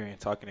coming here and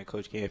talking to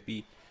Coach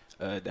Kampe,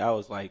 that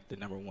was like the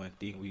number one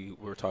thing we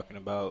were talking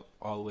about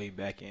all the way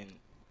back in,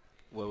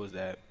 what was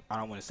that? I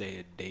don't want to say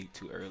a date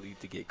too early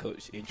to get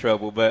Coach in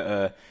trouble,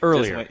 but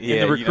earlier in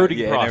the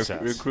recruiting process.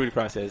 In the recruiting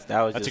process,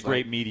 that's just a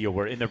great media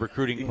word. In the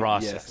recruiting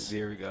process. Yes,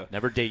 there we go.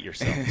 Never date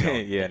yourself.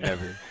 Yeah,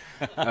 never.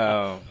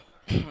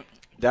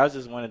 That was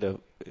just one of the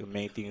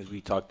main things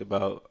we talked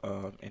about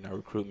in our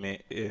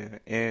recruitment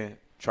and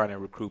trying to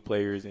recruit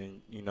players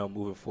and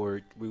moving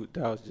forward.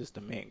 That was just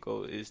the main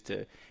goal, is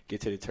to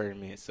get to the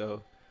tournament.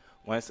 So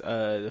once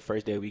the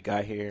first day we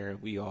got here,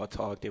 we all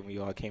talked and we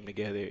all came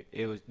together.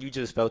 You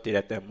just felt it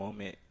at that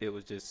moment. It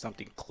was just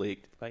something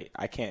clicked. Like,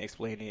 I can't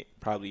explain it.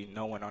 Probably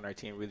no one on our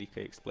team really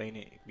could explain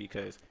it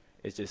because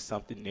it's just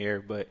something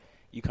there. But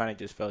you kind of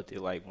just felt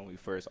it like when we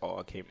first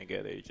all came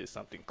together. It just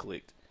something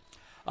clicked.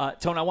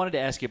 Tone, I wanted to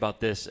ask you about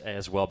this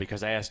as well,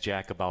 because I asked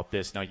Jack about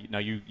this. Now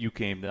you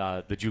came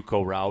the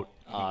JUCO route,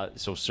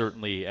 so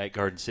certainly at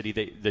Garden City,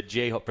 the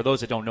Jayhawk. For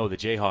those that don't know, the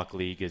Jayhawk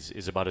League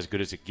is about as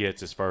good as it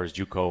gets as far as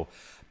JUCO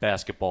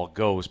basketball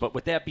goes. But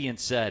with that being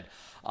said,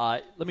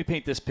 let me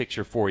paint this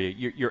picture for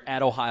you. You're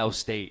at Ohio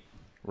State,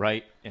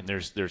 right? And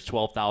there's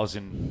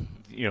 12,000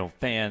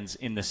 fans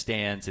in the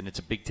stands, and it's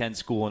a Big Ten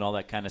school and all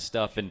that kind of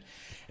stuff. And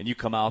you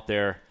come out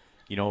there.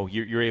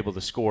 You're able to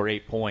score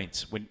 8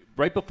 points.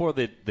 Right before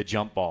the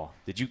jump ball,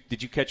 did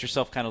you catch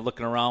yourself kind of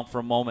looking around for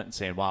a moment and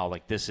saying, "Wow,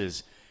 like this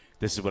is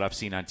what I've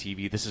seen on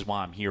TV. This is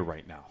why I'm here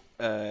right now"?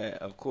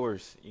 Of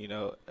course,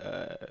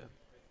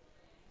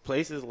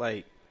 places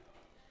like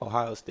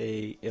Ohio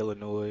State,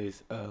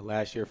 Illinois,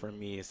 last year for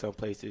me, in some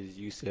places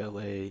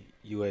UCLA,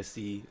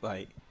 USC,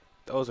 like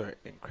those are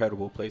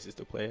incredible places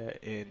to play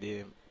at. And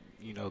then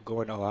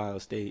going to Ohio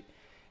State,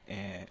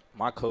 and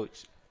my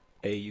coach.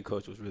 AAU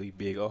coach was really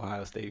big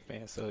Ohio State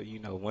fan. So,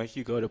 once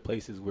you go to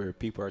places where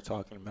people are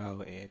talking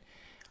about and,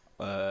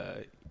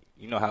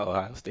 how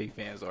Ohio State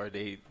fans are,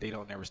 they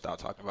don't never stop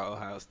talking about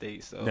Ohio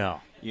State. So,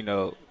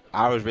 no.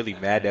 I was really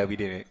mad that we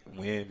didn't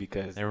win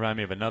because. They remind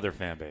me of another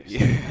fan base.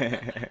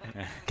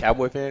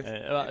 Cowboy fans?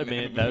 I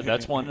mean,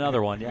 that's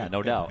another one. Yeah,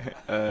 no doubt.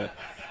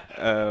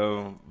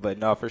 But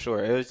no, for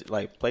sure. It was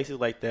like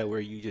places like that where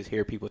you just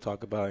hear people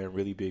talk about and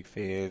really big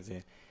fans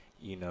and,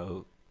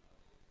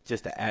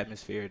 just the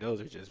atmosphere.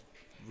 Those are just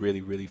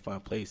really, really fun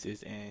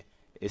places, and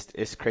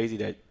it's crazy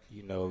that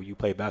you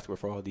play basketball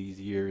for all these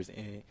years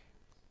and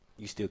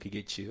you still could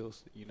get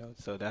chills.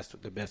 So that's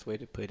the best way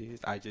to put it.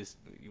 Is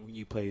when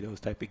you play those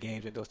type of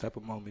games and those type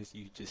of moments,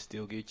 you just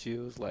still get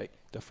chills like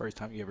the first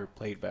time you ever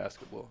played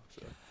basketball.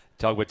 So.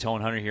 Talk with Tone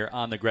Hunter here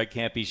on the Greg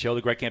Kampe Show.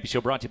 The Greg Kampe Show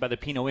brought to you by the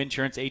Pino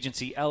Insurance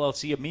Agency,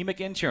 LLC of Memic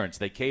Insurance.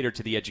 They cater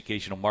to the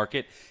educational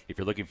market. If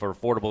you're looking for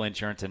affordable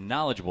insurance and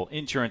knowledgeable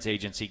insurance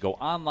agency, go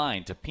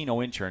online to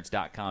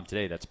pinoinsurance.com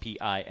today. That's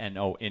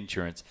P-I-N-O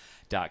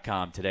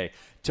insurance.com today.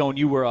 Tone,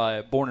 you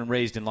were born and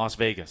raised in Las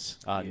Vegas,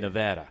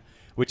 Nevada,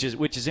 which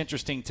is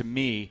interesting to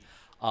me.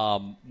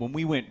 when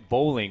we went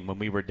bowling when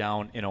we were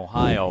down in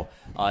Ohio,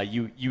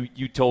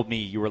 you told me,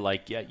 you were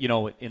like, yeah,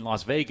 in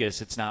Las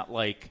Vegas, it's not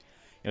like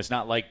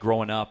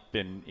growing up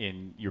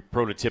in your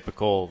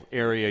prototypical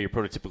area, your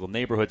prototypical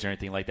neighborhoods or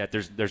anything like that.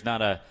 There's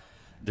not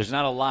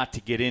a lot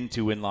to get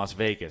into in Las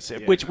Vegas,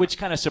 which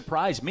kind of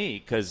surprised me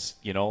because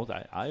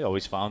I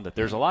always found that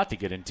there's a lot to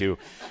get into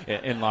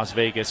in Las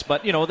Vegas.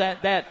 But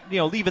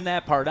leaving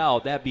that part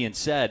out. That being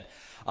said,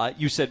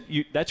 you said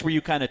that's where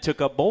you kind of took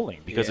up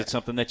bowling because it's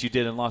something that you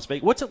did in Las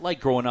Vegas. What's it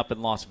like growing up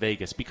in Las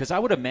Vegas? Because I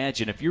would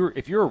imagine if you're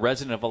a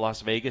resident of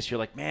Las Vegas, you're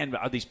like, man,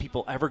 are these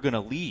people ever going to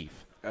leave?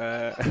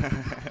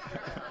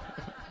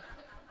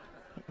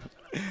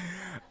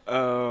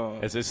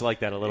 It's like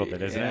that a little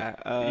bit, isn't it?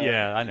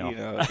 Yeah, I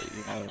know.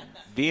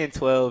 Being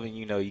 12 and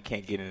you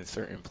can't get into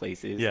certain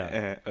places.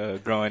 Yeah.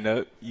 Growing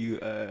up,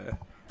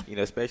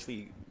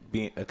 especially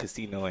being a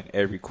casino in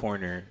every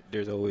corner,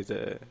 there's always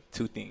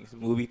two things: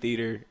 movie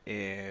theater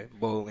and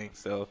bowling.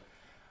 So,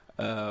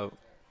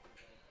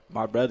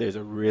 my brother is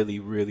a really,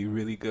 really,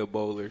 really good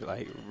bowler.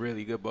 Like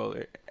really good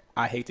bowler.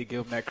 I hate to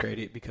give him that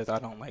credit because I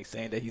don't like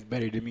saying that he's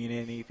better than me in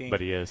anything.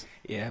 But he is.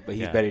 Yeah, but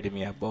he's better than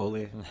me at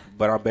bowling.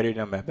 But I'm better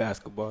than him at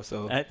basketball.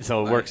 So it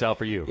works out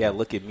for you. Yeah,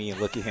 look at me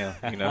and look at him.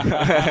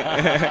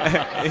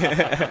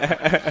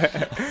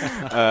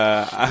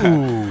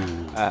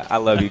 I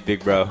love you,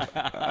 big bro.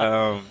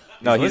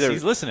 No,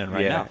 he's listening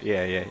right now.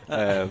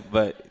 Yeah.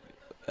 But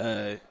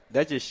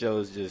that just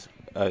shows just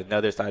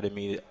another side of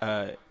me.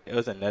 It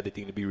was another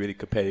thing to be really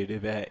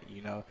competitive at.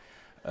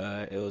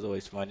 It was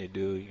always fun to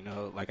do.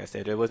 Like I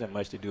said, there wasn't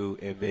much to do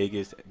in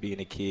Vegas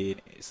being a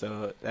kid.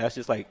 So that's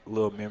just like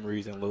little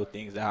memories and little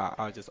things that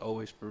I'll just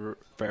always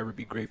forever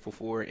be grateful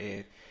for.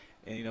 And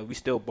we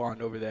still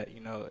bond over that.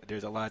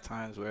 There's a lot of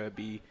times where it'd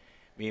be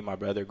me and my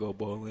brother go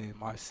bowling,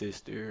 my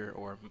sister,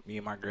 or me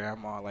and my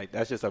grandma. Like,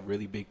 that's just a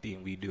really big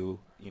thing we do,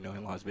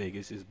 in Las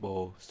Vegas is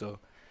bowl. So,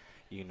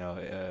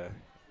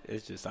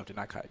 it's just something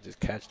I just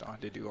catched on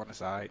to do on the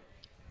side.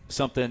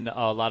 Something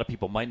a lot of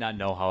people might not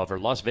know, however,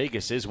 Las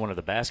Vegas is one of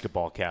the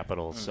basketball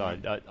capitals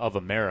of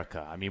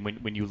America. I mean,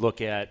 when you look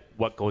at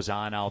what goes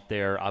on out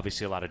there,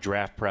 obviously a lot of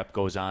draft prep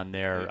goes on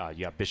there.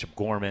 You have Bishop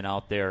Gorman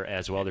out there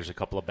as well. There's a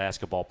couple of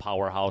basketball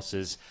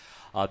powerhouses.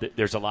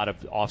 There's a lot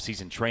of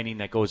off-season training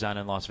that goes on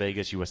in Las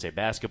Vegas. USA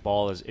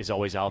Basketball is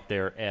always out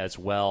there as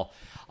well.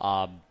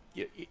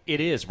 It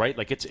is, right?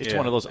 Like it's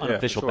one of those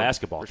unofficial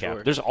basketball capitals.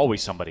 Sure. There's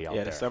always somebody out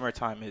there. Yeah, the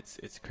summertime,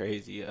 it's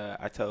crazy.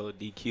 I tell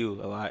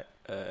DQ a lot,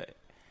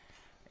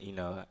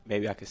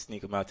 maybe I could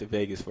sneak him out to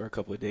Vegas for a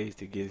couple of days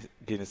to get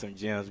in some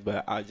gyms.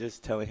 But I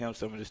just telling him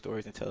some of the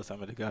stories and tell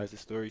some of the guys the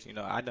stories.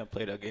 I done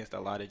played against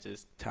a lot of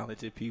just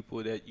talented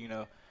people that,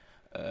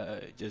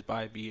 just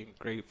by being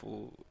great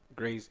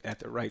at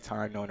the right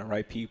time, knowing the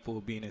right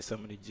people, being in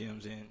some of the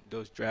gyms and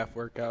those draft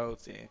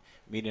workouts and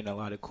meeting a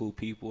lot of cool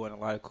people and a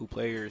lot of cool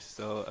players.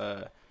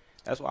 So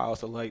that's why I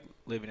also like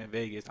living in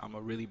Vegas. I'm a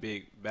really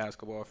big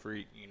basketball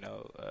freak,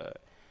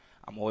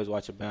 I'm always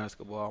watching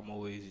basketball. I'm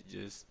always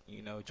just,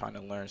 trying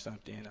to learn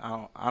something.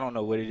 I don't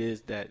know what it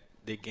is that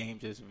the game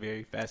just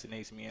very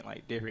fascinates me in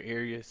like different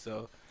areas.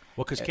 So,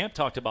 well, because Camp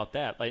talked about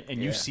that,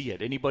 and you see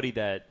it. Anybody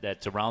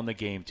that's around the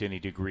game to any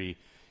degree,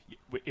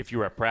 if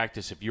you're at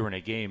practice, if you're in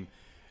a game,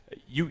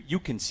 you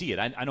can see it.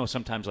 I know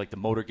sometimes like the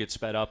motor gets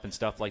sped up and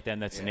stuff like that,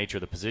 and that's the nature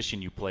of the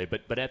position you play.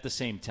 But at the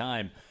same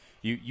time,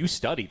 you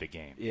study the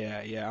game.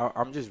 Yeah.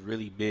 I'm just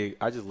really big.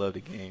 I just love the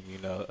game.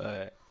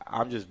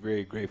 I'm just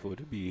very grateful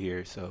to be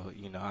here. So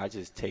I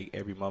just take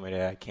every moment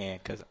that I can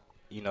because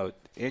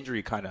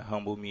injury kind of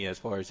humbled me as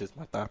far as just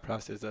my thought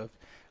process of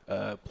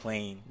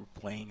playing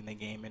the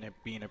game and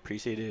being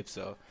appreciative.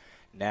 So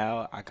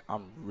now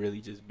I'm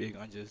really just big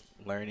on just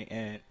learning,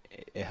 and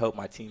it helped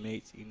my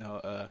teammates.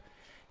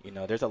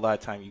 There's a lot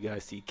of time you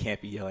guys see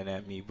Kampe yelling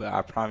at me, but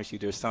I promise you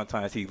there's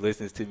sometimes he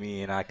listens to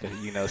me and I could,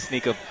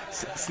 sneak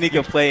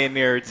a play in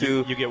there or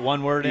two. You get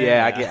one word in?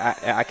 Yeah,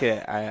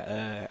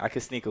 I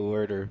could sneak a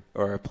word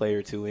or a play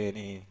or two in,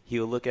 and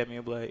he'll look at me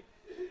and be like,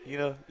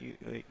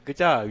 good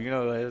job.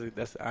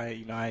 That's I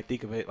didn't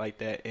think of it like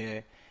that.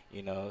 And,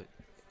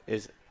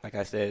 it's like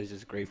I said, it's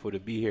just grateful to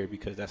be here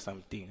because that's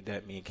something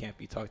that me and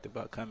Kampe talked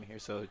about coming here.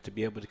 So to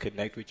be able to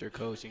connect with your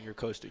coach and your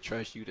coach to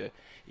trust you to,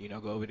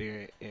 go over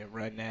there and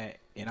run that,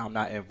 and I'm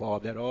not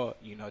involved at all,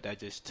 that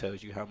just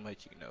tells you how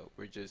much,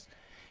 we're just,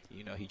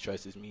 he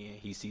trusts me and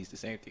he sees the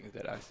same things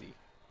that I see.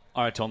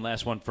 All right, Tone,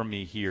 last one from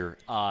me here.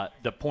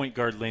 The point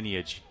guard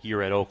lineage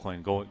here at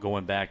Oakland,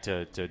 going back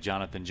to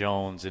Jonathan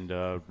Jones and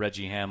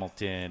Reggie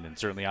Hamilton and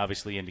certainly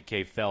obviously into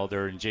Kay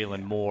Felder and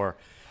Jalen Moore.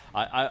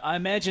 I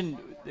imagine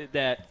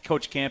that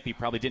Coach Kampe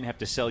probably didn't have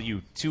to sell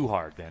you too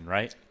hard then,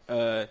 right?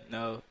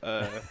 No,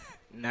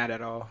 not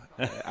at all.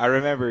 I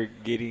remember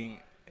getting,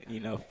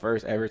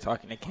 first ever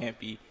talking to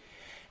Kampe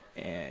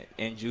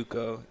and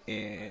JUCO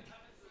and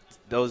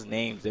those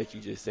names that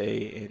you just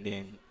say, and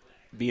then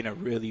being a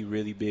really,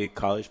 really big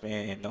college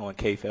fan and knowing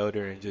Kay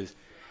Felder and just,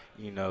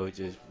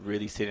 just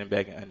really sitting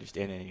back and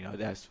understanding,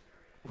 that's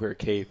where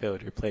Kay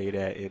Felder played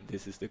at, and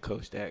this is the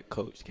coach that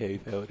coached Kay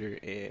Felder.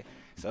 And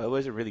so it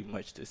wasn't really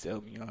much to sell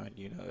me on,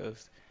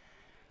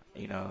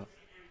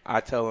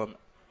 I tell them,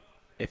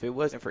 if it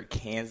wasn't for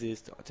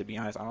Kansas, to be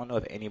honest, I don't know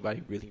if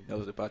anybody really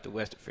knows about the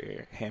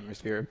Western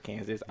Hemisphere of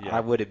Kansas. Yeah. I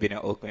would have been in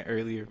Oakland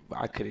earlier, but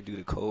I couldn't do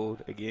the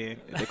cold again.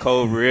 The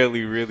cold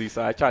really,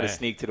 so I tried to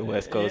sneak to the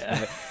West Coast.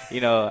 Yeah.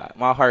 But,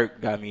 my heart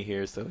got me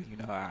here, so,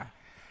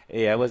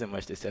 it wasn't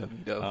much to tell me,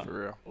 though, for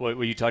real.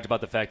 Well, you talked about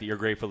the fact that you're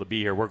grateful to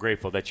be here. We're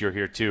grateful that you're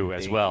here, too,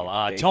 as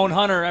well. Tone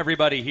Hunter,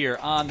 everybody here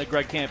on the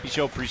Greg Kampe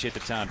Show. Appreciate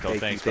the time, Phil.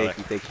 Thanks for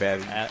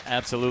having me.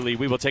 Absolutely.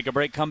 We will take a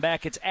break, come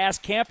back. It's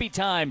Ask Kampe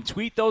time.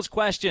 Tweet those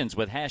questions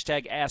with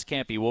hashtag Ask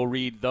Kampe. We'll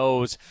read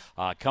those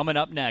coming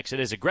up next. It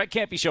is a Greg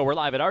Kampe Show. We're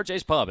live at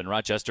RJ's Pub in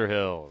Rochester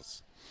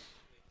Hills.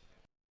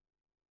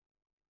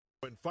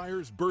 When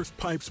fires, burst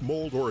pipes,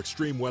 mold, or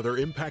extreme weather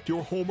impact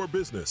your home or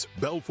business,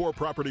 Belfour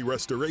Property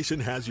Restoration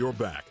has your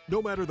back.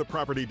 No matter the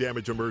property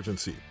damage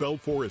emergency,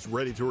 Belfour is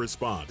ready to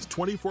respond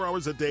 24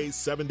 hours a day,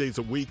 7 days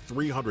a week,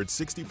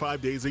 365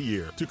 days a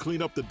year to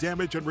clean up the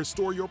damage and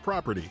restore your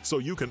property so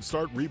you can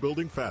start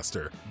rebuilding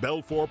faster.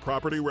 Belfour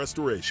Property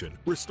Restoration,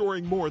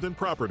 restoring more than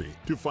property.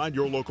 To find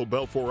your local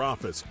Belfour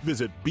office,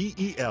 visit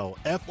BELFOR.com.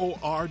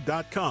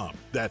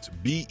 That's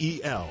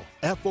BELFOR.com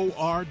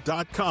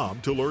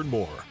to learn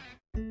more.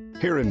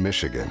 Here in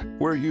Michigan,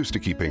 we're used to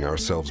keeping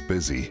ourselves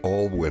busy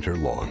all winter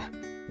long.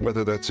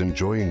 Whether that's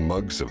enjoying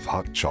mugs of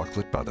hot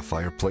chocolate by the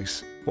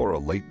fireplace or a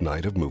late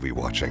night of movie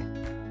watching.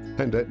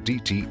 And at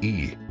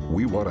DTE,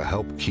 we want to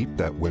help keep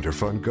that winter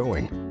fun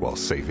going while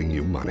saving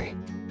you money.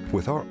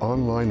 With our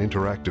online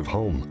interactive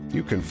home,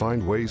 you can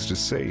find ways to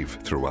save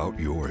throughout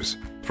yours,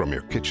 from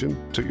your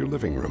kitchen to your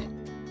living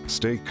room.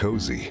 Stay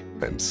cozy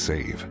and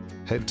save.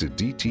 Head to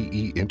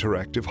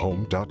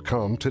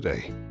DTEinteractivehome.com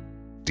today.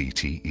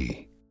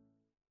 DTE.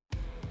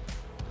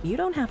 You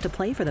don't have to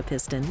play for the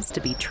Pistons to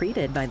be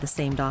treated by the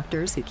same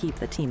doctors who keep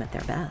the team at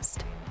their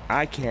best.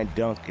 I can't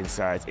dunk in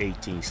size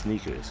 18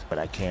 sneakers, but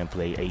I can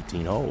play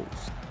 18 holes.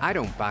 I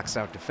don't box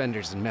out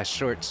defenders in mesh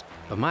shorts,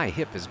 but my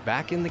hip is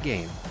back in the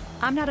game.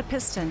 I'm not a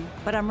Piston,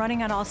 but I'm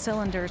running on all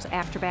cylinders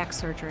after back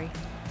surgery.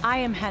 I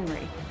am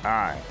Henry.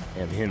 I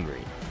am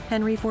Henry.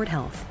 Henry Ford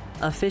Health,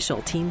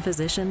 official team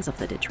physicians of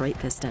the Detroit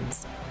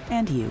Pistons.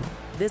 And you.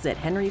 Visit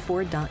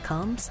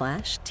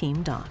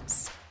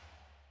henryford.com/teamdocs.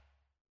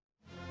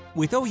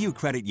 With OU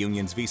Credit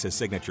Union's Visa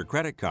Signature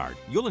Credit Card,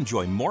 you'll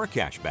enjoy more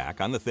cash back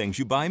on the things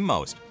you buy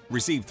most.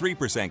 Receive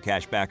 3%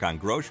 cash back on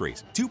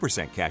groceries,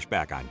 2% cash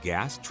back on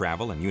gas,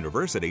 travel, and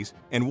universities,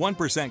 and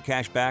 1%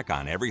 cash back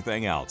on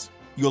everything else.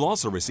 You'll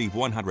also receive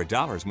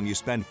 $100 when you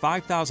spend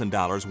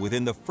 $5,000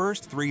 within the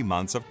first 3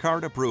 months of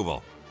card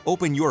approval.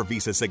 Open your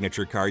Visa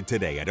Signature Card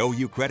today at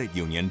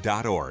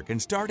oucreditunion.org and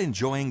start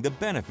enjoying the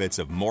benefits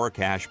of more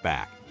cash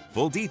back.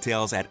 Full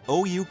details at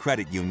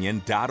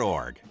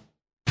oucreditunion.org.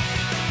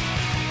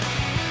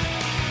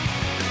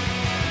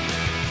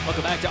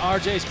 Welcome back to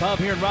RJ's Pub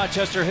here in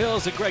Rochester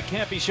Hills, the Greg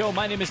Kampe Show.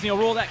 My name is Neal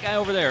Ruhl. That guy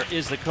over there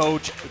is the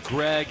coach,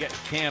 Greg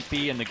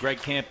Kampe, and the Greg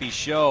Kampe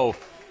Show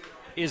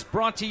is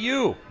brought to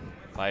you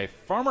by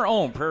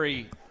farmer-owned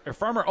dairy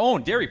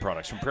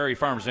products from Prairie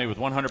Farms, made with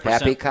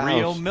 100%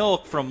 real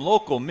milk from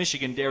local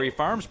Michigan dairy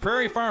farms.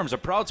 Prairie Farms, a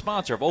proud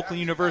sponsor of Oakland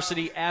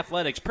University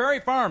Athletics.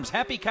 Prairie Farms,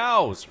 happy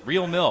cows,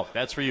 real milk.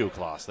 That's for you,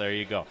 Klaus. There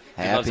you go.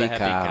 He loves the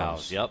happy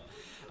cows. Yep.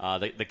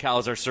 The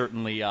cows are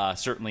certainly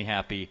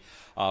happy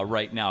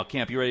right now.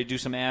 Camp, you ready to do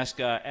some Ask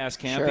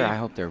Kampe? Sure, I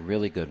hope they're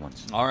really good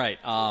ones. All right.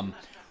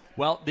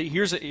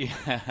 Here's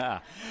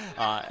I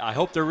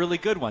hope they're really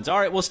good ones. All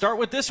right, we'll start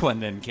with this one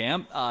then,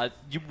 Cam.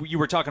 You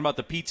were talking about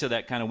the pizza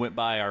that kind of went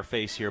by our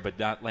face here but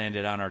not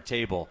landed on our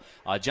table.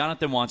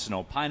 Jonathan wants to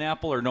know,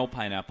 pineapple or no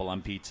pineapple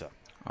on pizza?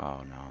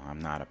 Oh, no, I'm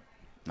not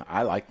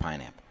I like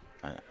pineapple.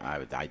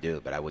 I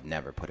do, but I would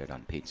never put it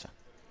on pizza.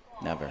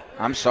 Never.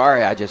 I'm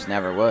sorry, I just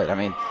never would. I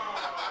mean,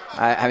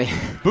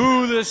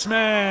 boo this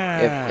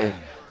man.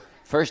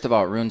 First of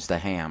all, it ruins the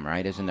ham,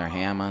 right? Isn't there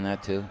ham on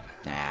that too?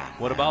 Nah.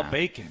 What about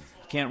bacon?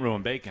 Can't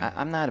ruin bacon.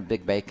 I'm not a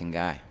big bacon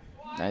guy.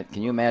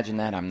 Can you imagine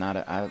that?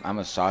 I'm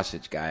a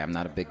sausage guy. I'm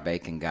not a big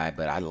bacon guy,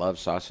 but I love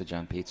sausage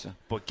on pizza.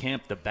 But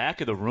Camp, the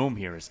back of the room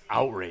here is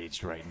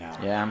outraged right now.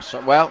 Yeah,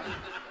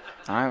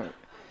 I'm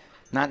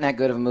not in that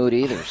good of a mood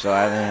either. So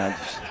I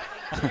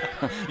you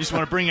just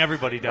want to bring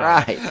everybody down,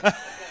 right?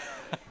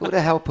 Who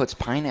the hell puts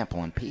pineapple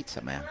on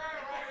pizza, man?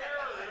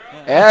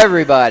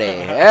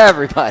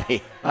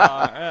 Everybody.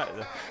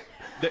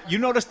 You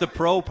notice the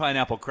pro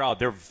pineapple crowd;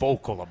 they're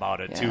vocal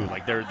about it too.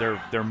 Like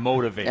they're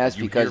motivated. That's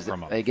you because hear from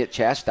them. They get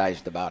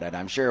chastised about it.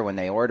 I'm sure when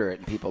they order it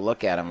and people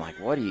look at them like,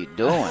 "What are you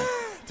doing?"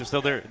 So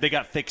they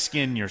got thick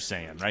skin. You're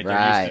saying, right? Right,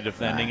 they're used to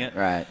defending it.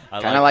 Right.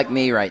 Kind of like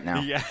me right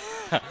now. Yeah.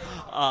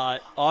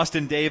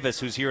 Austin Davis,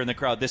 who's here in the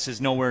crowd. This is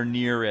nowhere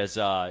near as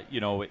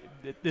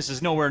This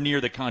is nowhere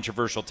near the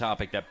controversial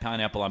topic that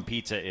pineapple on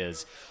pizza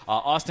is.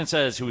 Austin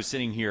says, who is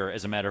sitting here,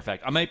 as a matter of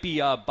fact, I might be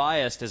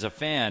biased as a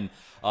fan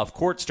of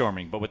court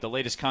storming, but with the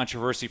latest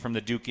controversy from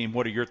the Duke game,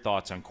 what are your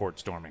thoughts on court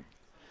storming?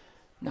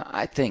 No,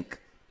 I think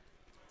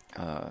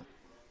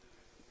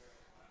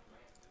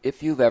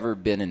if you've ever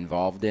been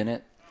involved in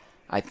it,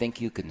 I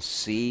think you can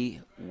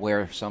see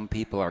where some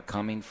people are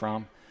coming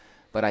from.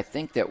 But I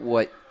think that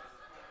what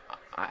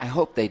I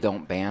hope they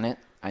don't ban it.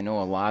 I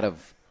know a lot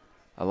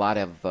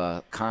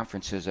of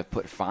conferences have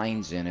put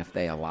fines in if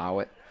they allow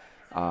it,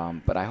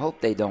 but I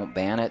hope they don't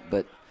ban it.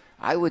 But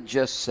I would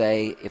just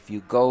say if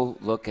you go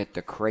look at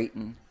the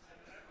Creighton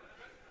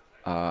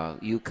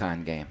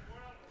UConn game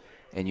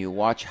and you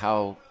watch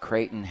how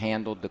Creighton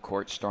handled the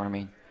court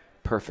storming,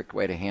 perfect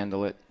way to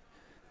handle it.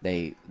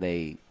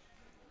 They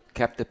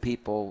kept the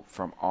people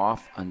from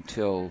off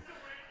until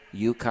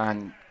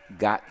UConn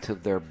got to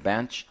their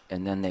bench,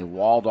 and then they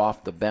walled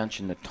off the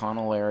bench in the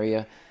tunnel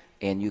area,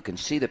 and you can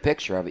see the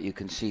picture of it. You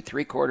can see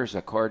 3/4 of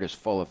the court is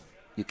full of,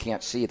 you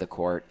can't see the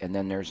court, and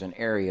then there's an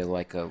area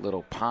like a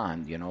little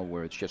pond,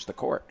 where it's just the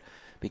court,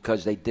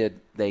 because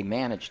they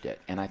managed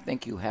it. And I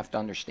think you have to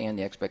understand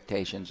the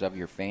expectations of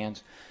your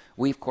fans.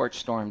 We've court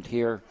stormed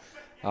here.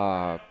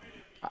 The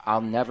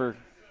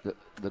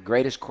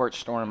greatest court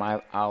storm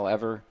I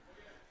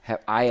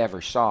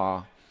ever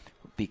saw,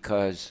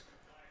 because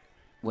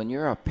when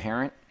you're a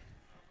parent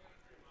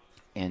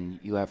and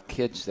you have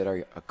kids that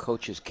are a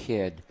coach's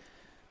kid,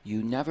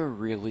 you never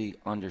really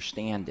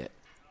understand it.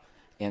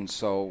 And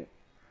so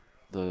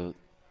the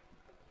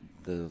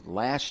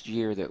last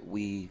year that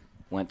we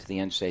went to the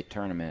NCAA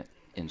tournament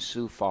in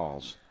Sioux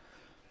Falls,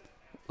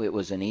 it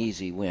was an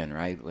easy win,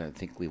 right? I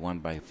think we won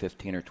by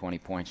 15 or 20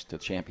 points to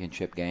the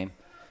championship game.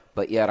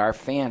 But yet our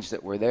fans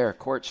that were there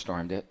court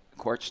stormed,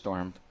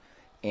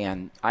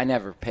 and I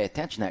never pay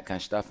attention to that kind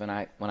of stuff.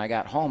 And when I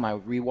got home, I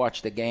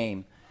rewatched the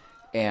game,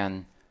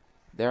 and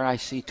there I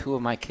see two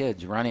of my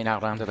kids running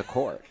out onto the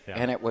court. Yeah.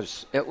 And it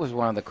was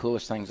one of the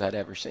coolest things I'd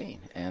ever seen.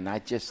 And I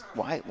just,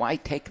 why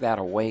take that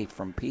away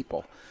from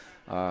people?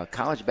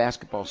 College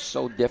basketball is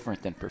so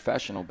different than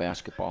professional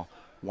basketball.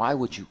 Why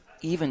would you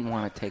even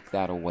want to take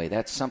that away?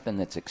 That's something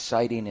that's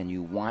exciting and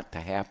you want to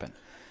happen.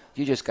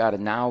 You just got to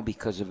now,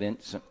 because of the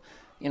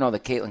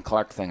Caitlin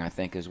Clark thing, I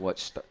think, is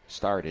what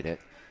started it.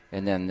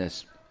 And then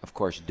this, of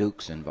course,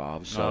 Duke's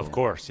involved. So, of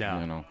course,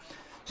 yeah.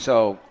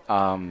 So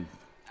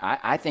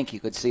I think you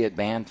could see it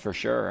banned for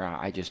sure.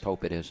 I just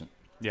hope it isn't.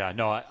 Yeah,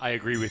 no, I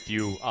agree with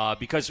you,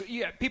 because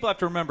people have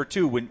to remember,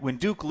 too, when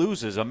Duke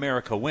loses,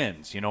 America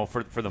wins,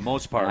 for the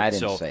most part. I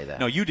didn't say that.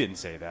 No, you didn't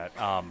say that.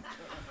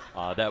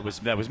 That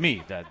was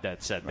me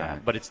that said that.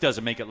 Right. But it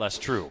doesn't make it less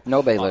true.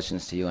 Nobody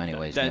listens to you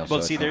anyways. Neil,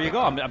 well, see, there you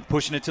go. I'm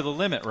pushing it to the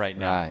limit right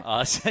now.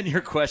 Right. Send your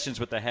questions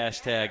with the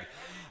hashtag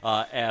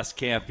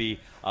 #AskCampe.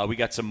 We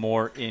got some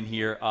more in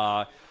here.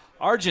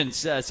 Arjun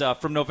says,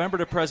 from November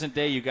to present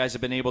day, you guys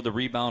have been able to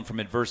rebound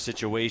from adverse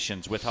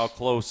situations. With how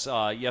close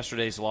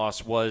yesterday's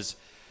loss was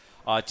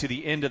to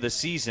the end of the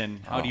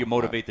season, how do you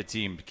motivate the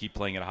team to keep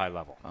playing at a high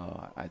level?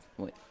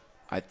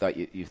 I thought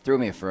you threw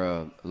me for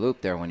a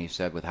loop there when you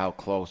said with how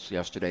close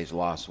yesterday's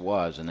loss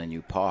was, and then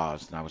you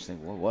paused, and I was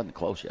thinking, well, it wasn't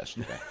close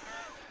yesterday.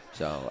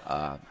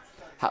 So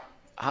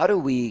how do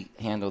we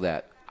handle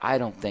that? I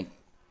don't think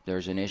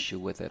there's an issue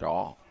with it at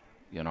all.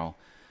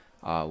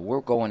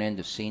 We're going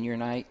into senior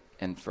night,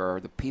 and for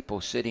the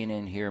people sitting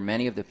in here,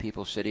 many of the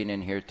people sitting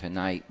in here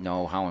tonight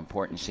know how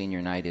important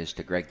senior night is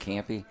to Greg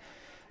Kampe.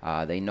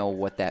 They know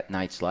what that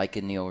night's like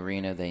in the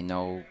arena. They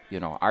know,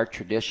 our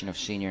tradition of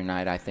senior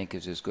night, I think,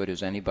 is as good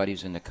as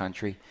anybody's in the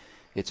country.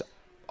 It's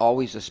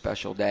always a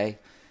special day,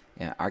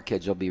 and our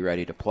kids will be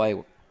ready to play.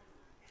 We're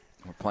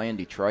playing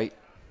Detroit.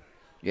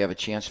 You have a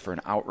chance for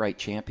an outright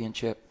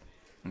championship.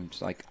 And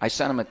it's like, I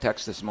sent them a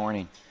text this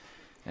morning,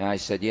 and I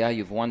said, yeah,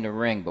 you've won the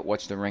ring, but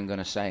what's the ring going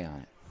to say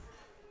on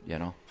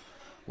it?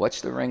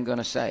 What's the ring going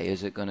to say?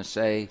 Is it going to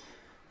say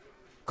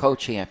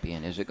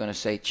co-champion? Is it going to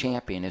say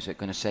champion? Is it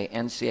going to say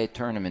NCAA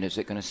tournament? Is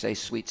it going to say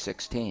Sweet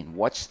 16?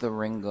 What's the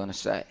ring going to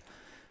say?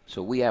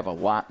 So we have a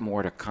lot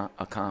more to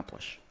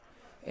accomplish.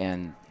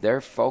 And they're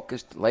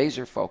focused,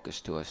 laser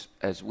focused to us.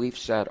 As we've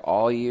said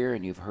all year,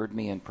 and you've heard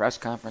me in press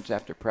conference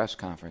after press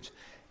conference,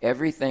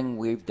 everything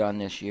we've done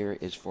this year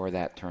is for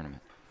that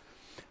tournament.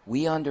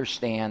 We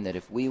understand that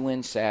if we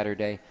win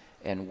Saturday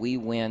and we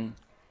win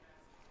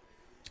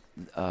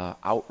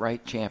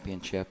outright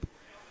championship,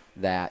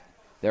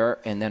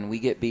 and then we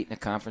get beat in the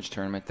conference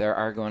tournament, there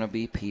are going to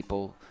be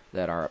people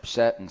that are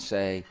upset and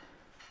say,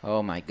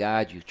 oh, my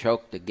God, you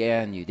choked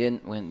again. You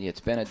didn't win.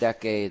 It's been a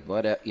decade.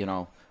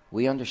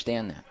 We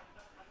understand that.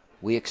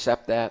 We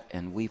accept that,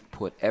 and we've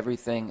put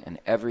everything and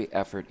every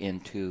effort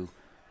into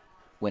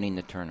winning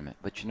the tournament.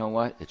 But you know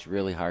what? It's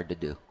really hard to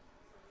do.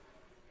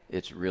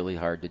 It's really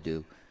hard to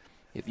do.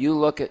 If you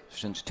look at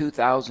since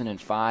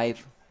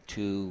 2005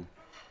 to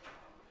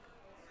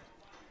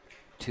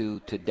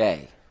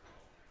today,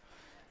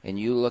 and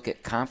you look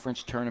at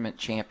conference tournament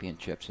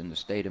championships in the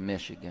state of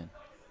Michigan,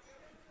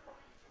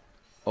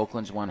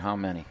 Oakland's won how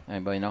many?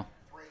 Anybody know?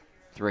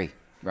 3,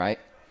 right?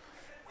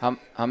 How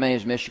many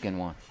has Michigan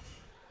won?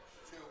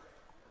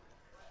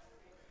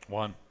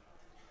 1.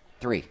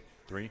 3.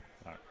 3?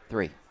 All right.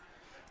 3.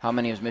 How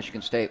many has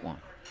Michigan State won?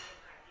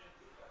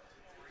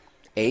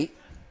 8?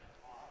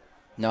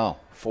 No,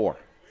 4.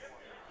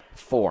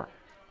 4.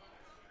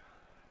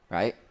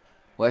 Right?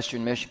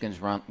 Western Michigan's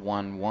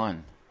won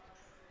 1.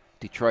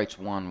 Detroit's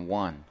won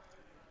 1.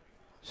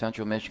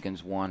 Central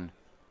Michigan's won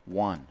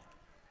 1.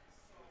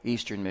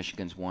 Eastern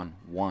Michigan's won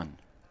 1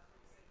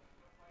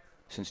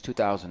 since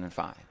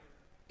 2005.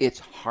 It's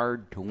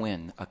hard to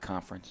win a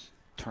conference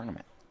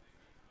tournament.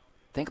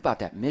 Think about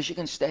that.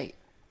 Michigan State.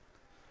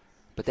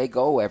 But they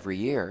go every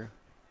year,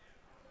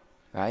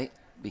 right?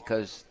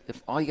 Because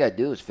if all you got to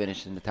do is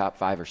finish in the top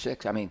 5 or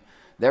 6. I mean,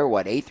 they're,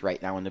 8th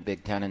right now in the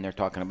Big Ten, and they're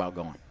talking about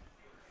going.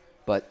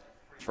 But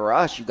for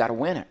us, you got to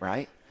win it,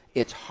 right?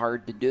 It's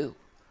hard to do.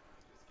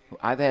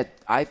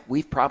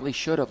 We probably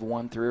should have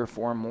won 3 or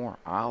 4 more.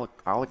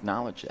 I'll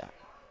acknowledge that.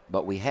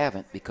 But we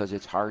haven't because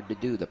it's hard to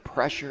do. The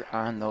pressure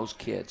on those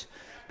kids.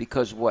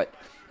 Because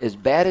as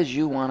bad as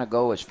you want to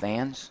go as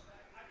fans,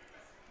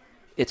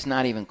 it's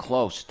not even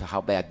close to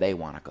how bad they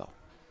want to go.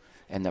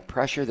 And the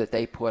pressure that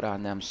they put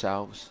on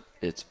themselves,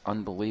 it's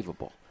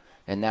unbelievable.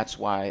 And that's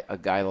why a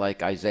guy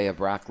like Isaiah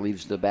Brock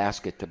leaves the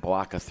basket to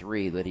block a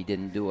 3 that he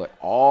didn't do it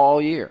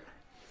all year.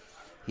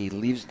 He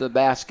leaves the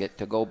basket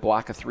to go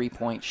block a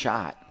 3-point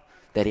shot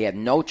that he had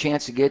no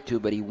chance to get to,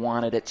 but he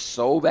wanted it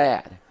so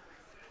bad.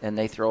 And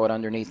they throw it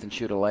underneath and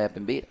shoot a layup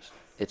and beat us.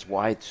 It's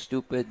why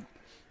stupid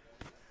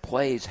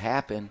plays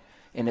happen,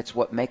 and it's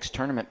what makes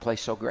tournament play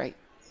so great.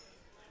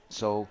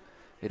 So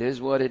it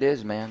is what it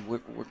is, man.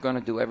 We're going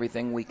to do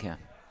everything we can.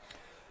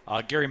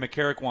 Gary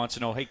McCarrick wants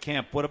to know, hey,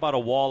 Camp, what about a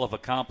wall of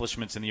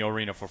accomplishments in the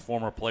arena for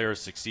former players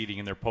succeeding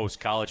in their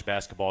post-college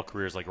basketball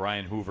careers, like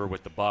Ryan Hoover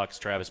with the Bucks,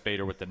 Travis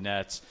Bader with the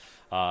Nets,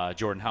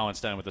 Jordan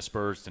Howenstein with the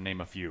Spurs, to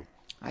name a few?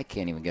 I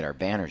can't even get our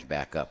banners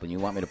back up, and you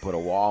want me to put a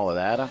wall of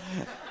that up?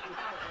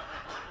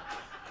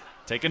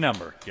 Take a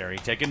number, Gary.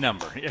 Take a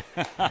number.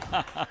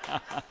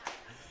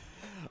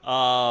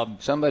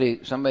 Somebody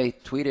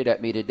tweeted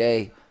at me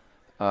today,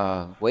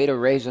 way to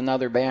raise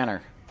another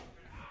banner.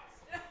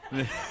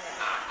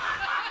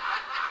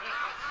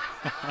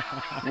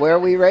 Where are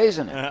we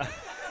raising it?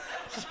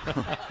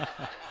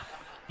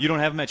 You don't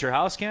have them at your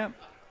house, Camp?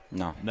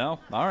 No. No?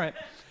 All right.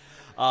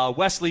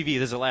 Wesley V,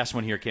 this is the last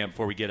one here, Camp,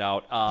 before we get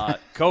out.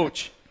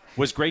 Coach,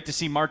 was great to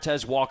see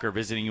Martez Walker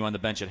visiting you on the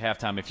bench at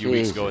halftime a few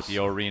weeks ago at the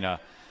arena.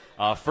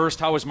 First,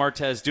 how is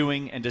Martez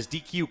doing, and does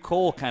DQ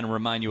Cole kind of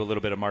remind you a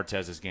little bit of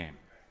Martez's game?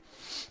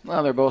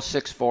 Well, they're both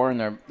 6'4",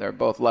 and they're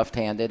both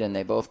left-handed, and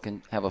they both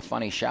can have a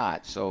funny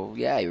shot. So,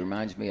 yeah, he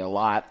reminds me a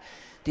lot.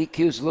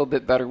 DQ's a little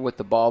bit better with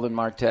the ball than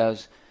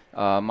Martez.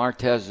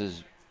 Martez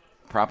is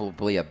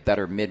probably a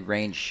better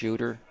mid-range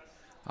shooter,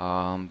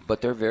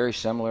 but they're very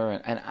similar.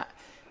 And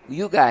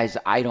you guys,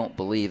 I don't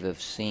believe,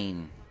 have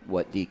seen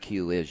what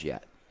DQ is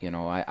yet. You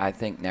know, I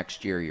think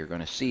next year you're going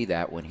to see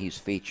that when he's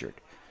featured.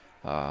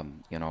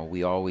 You know,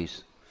 we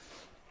always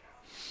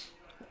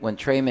 – when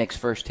Trey makes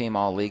first-team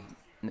All-League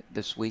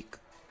this week,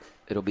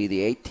 it'll be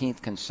the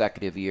 18th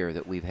consecutive year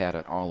that we've had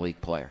an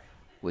All-League player,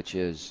 which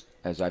is –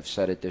 as I've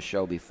said at this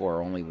show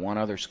before, only one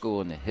other school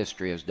in the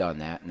history has done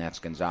that, and that's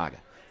Gonzaga,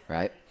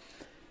 right?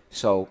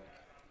 So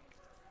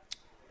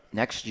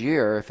next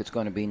year, if it's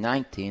going to be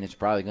 19, it's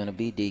probably going to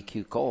be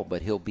DQ Cole,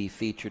 but he'll be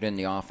featured in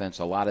the offense.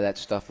 A lot of that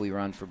stuff we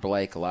run for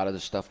Blake, a lot of the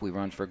stuff we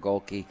run for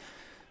Golke,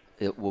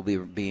 it will be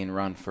being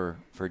run for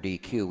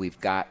DQ.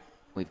 We've got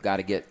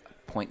to get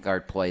point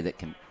guard play that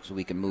can, so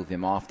we can move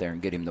him off there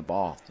and get him the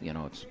ball. You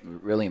know, it's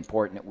really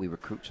important that we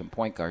recruit some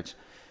point guards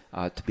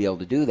to be able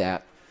to do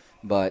that.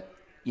 But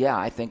yeah,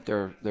 I think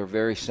they're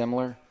very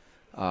similar.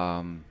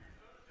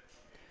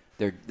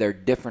 They're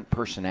different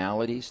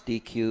personalities.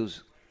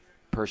 DQ's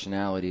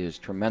personality is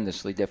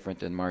tremendously different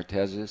than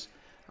Martez's,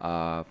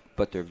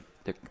 but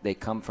they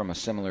come from a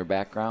similar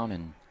background,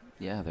 and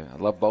yeah, I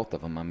love both of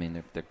them. I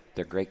mean,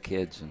 they're great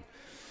kids, and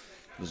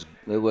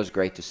it was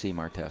great to see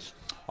Martez.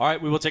 All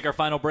right, we will take our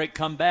final break,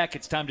 come back.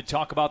 It's time to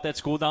talk about that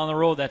school down the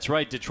road. That's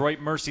right, Detroit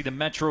Mercy, the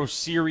Metro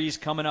Series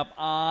coming up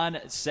on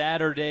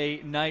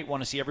Saturday night.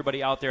 Want to see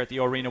everybody out there at the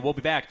arena. We'll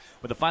be back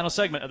with the final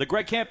segment of the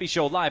Greg Kampe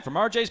Show live from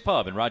RJ's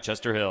Pub in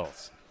Rochester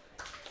Hills.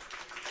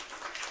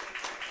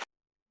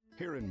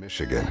 Here in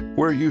Michigan,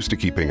 we're used to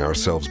keeping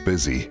ourselves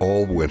busy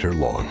all winter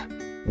long.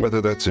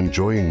 Whether that's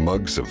enjoying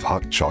mugs of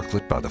hot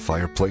chocolate by the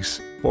fireplace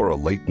or a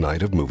late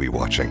night of movie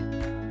watching.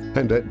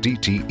 And at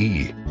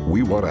DTE,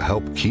 we want to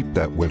help keep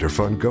that winter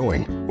fun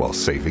going while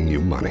saving you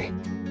money.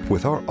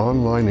 With our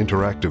online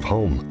interactive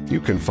home,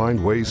 you can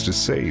find ways to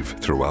save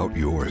throughout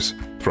yours,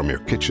 from your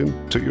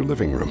kitchen to your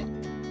living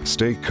room.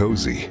 Stay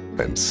cozy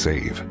and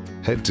save.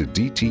 Head to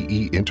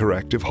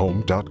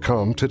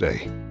DTEinteractivehome.com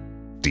today.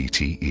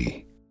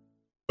 DTE.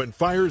 When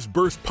fires,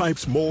 burst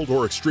pipes, mold,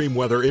 or extreme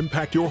weather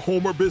impact your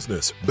home or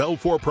business,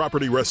 Belfour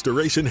Property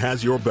Restoration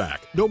has your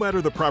back. No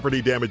matter the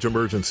property damage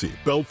emergency,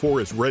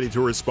 Belfour is ready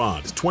to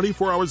respond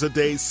 24 hours a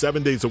day,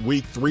 7 days a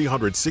week,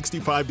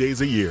 365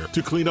 days a year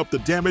to clean up the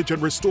damage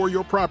and restore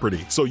your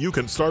property so you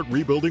can start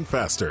rebuilding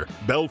faster.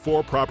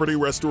 Belfour Property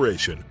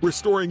Restoration,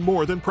 restoring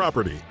more than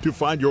property. To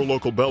find your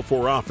local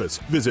Belfour office,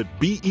 visit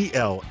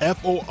BELFOR.com.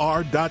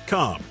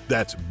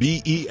 That's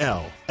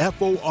BELFOR.com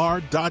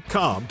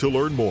to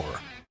learn more.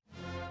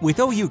 With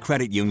OU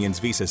Credit Union's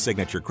Visa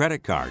Signature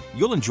Credit Card,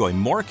 you'll enjoy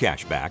more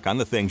cash back on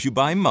the things you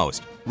buy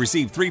most.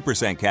 Receive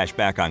 3% cash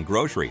back on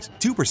groceries,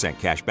 2%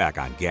 cash back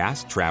on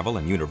gas, travel,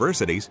 and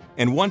universities,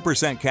 and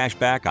 1% cash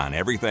back on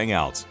everything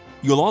else.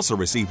 You'll also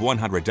receive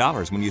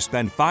 $100 when you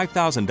spend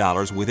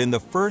 $5,000 within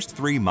the first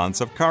 3 months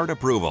of card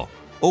approval.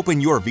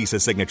 Open your Visa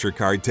Signature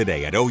Card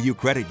today at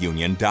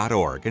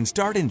oukreditunion.org and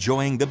start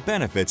enjoying the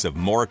benefits of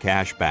more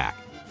cash back.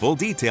 Full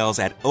details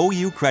at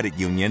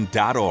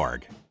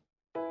oukreditunion.org.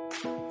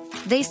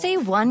 They say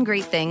one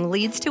great thing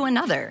leads to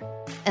another.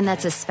 And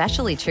that's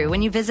especially true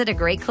when you visit a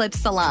Great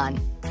Clips salon.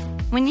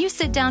 When you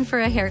sit down for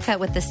a haircut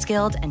with the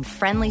skilled and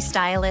friendly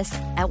stylist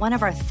at one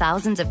of our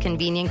thousands of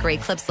convenient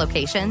Great Clips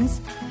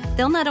locations,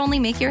 they'll not only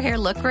make your hair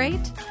look great,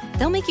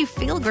 they'll make you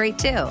feel great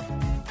too.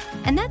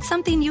 And that's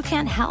something you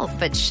can't help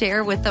but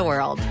share with the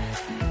world.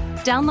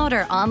 Download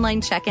our online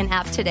check-in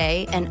app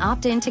today and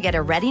opt in to get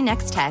a Ready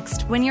Next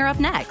text when you're up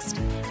next.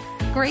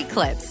 Great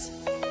Clips.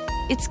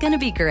 It's gonna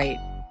be great.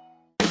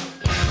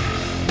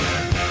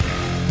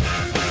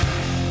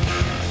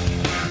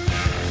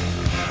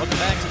 Welcome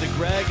back to the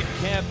Greg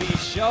Kampe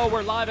Show.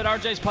 We're live at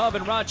RJ's Pub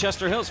in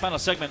Rochester Hills. Final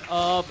segment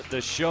of the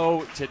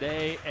show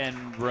today.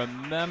 And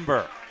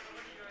remember,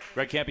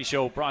 Greg Kampe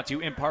Show brought to you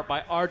in part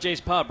by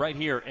RJ's Pub right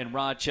here in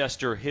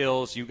Rochester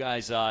Hills. You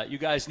guys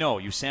know.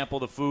 You sample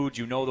the food.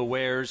 You know the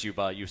wares.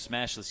 You've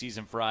smashed the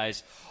seasoned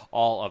fries,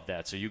 all of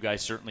that. So you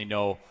guys certainly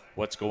know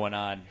what's going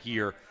on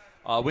here.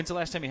 When's the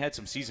last time you had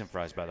some seasoned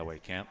fries, by the way,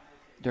 Camp?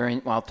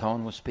 While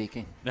Tone was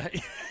speaking.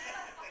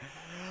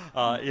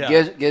 Yeah.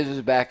 Giz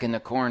is back in the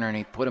corner, and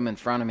he put them in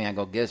front of me. I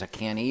go, Giz, I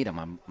can't eat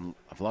them.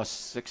 I've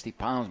lost 60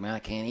 pounds, man. I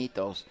can't eat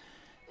those.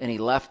 And he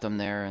left them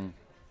there, and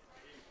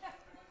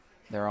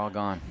they're all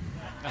gone.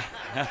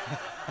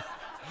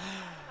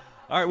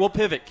 All right, we'll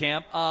pivot,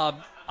 Camp.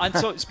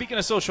 Speaking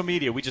of social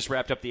media, we just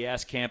wrapped up the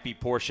Ask Kampe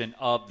portion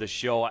of the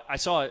show. I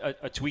saw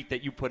a tweet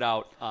that you put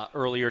out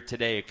earlier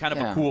today, kind of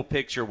a cool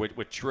picture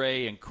with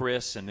Trey and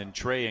Chris, and then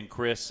Trey and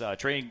Chris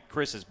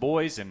as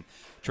boys and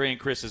Trey and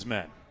Chris as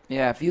men.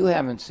 Yeah, if you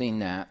haven't seen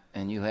that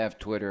and you have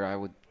Twitter, I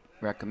would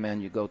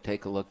recommend you go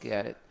take a look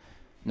at it.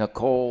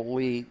 Nicole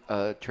Lee,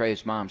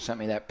 Trey's mom, sent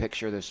me that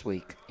picture this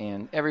week.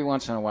 And every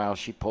once in a while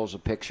she pulls a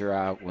picture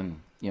out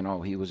when,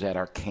 he was at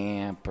our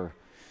camp or,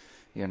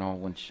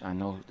 when I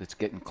know it's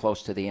getting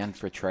close to the end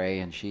for Trey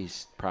and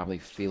she's probably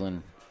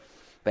feeling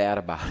bad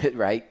about it,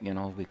 right?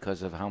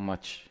 Because of how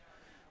much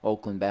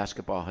Oakland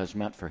basketball has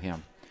meant for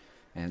him.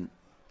 And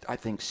I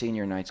think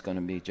senior night's going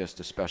to be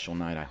just a special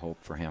night, I hope,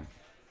 for him.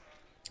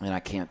 And I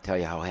can't tell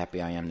you how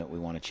happy I am that we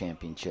won a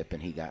championship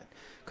and he got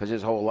 – because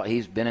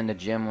he's been in the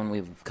gym when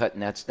we've cut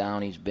nets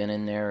down. He's been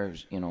in there,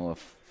 a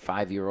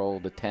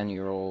 5-year-old, a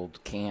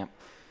 10-year-old camp,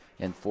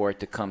 and for it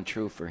to come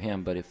true for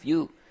him. But if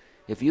you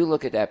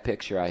look at that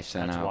picture I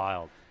sent That's out,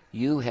 wild.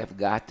 You have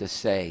got to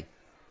say,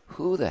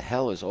 who the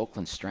hell is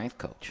Oakland's strength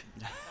coach?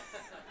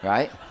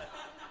 Right?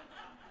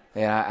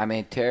 Yeah, I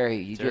mean,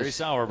 Terry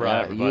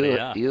Sauerbrei,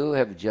 everybody, you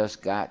have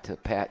just got to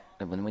pat –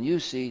 when you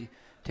see –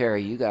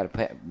 Terry, you got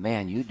to –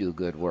 man, you do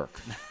good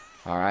work,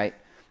 all right?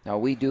 Now,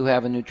 we do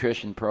have a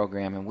nutrition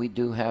program, and we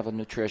do have a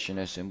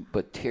nutritionist,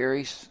 but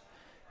Terry's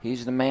 –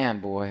 he's the man,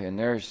 boy, and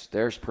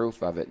there's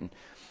proof of it. And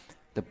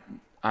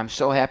I'm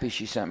so happy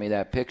she sent me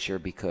that picture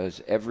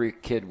because every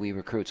kid we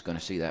recruit is going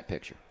to see that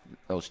picture,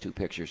 those two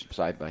pictures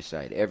side by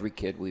side, every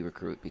kid we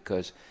recruit,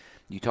 because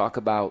you talk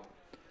about,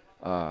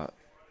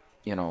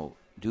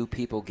 do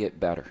people get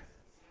better?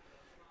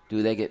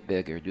 Do they get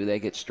bigger? Do they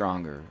get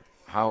stronger?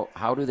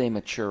 How do they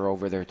mature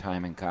over their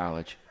time in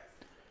college?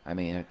 I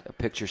mean, a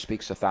picture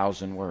speaks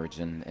 1,000 words,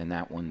 and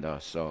that one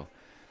does. So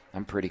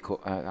I'm pretty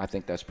cool. I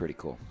think that's pretty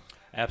cool.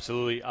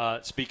 Absolutely.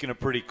 Speaking of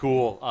pretty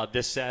cool,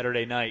 this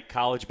Saturday night,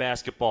 college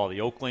basketball,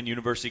 the Oakland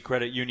University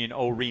Credit Union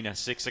Arena,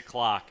 6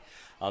 o'clock.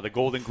 The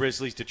Golden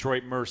Grizzlies,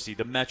 Detroit Mercy,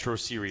 the Metro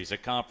Series, a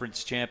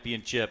conference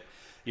championship,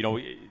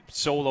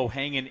 Solo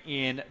hanging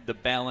in the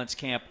balance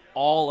camp,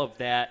 all of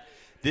that.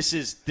 This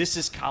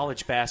is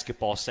college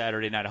basketball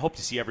Saturday night. I hope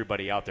to see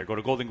everybody out there. Go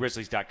to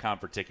goldengrizzlies.com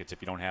for tickets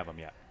if you don't have them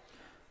yet.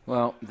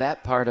 Well,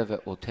 that part of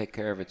it will take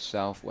care of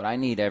itself. What I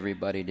need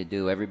everybody to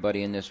do,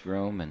 everybody in this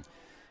room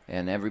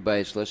and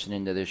everybody that's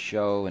listening to this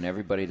show and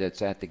everybody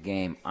that's at the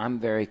game, I'm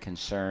very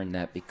concerned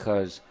that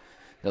because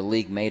the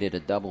league made it a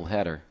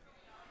doubleheader,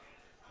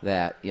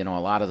 that, a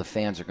lot of the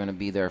fans are going to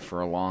be there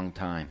for a long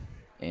time.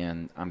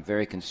 And I'm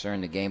very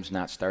concerned the game's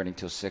not starting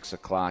till 6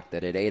 o'clock,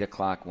 that at 8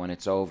 o'clock when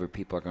it's over,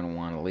 people are going to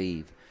want to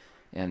leave.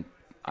 And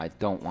I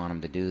don't want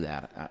them to do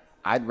that.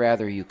 I'd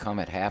rather you come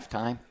at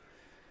halftime.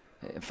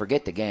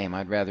 Forget the game.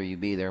 I'd rather you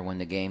be there when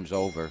the game's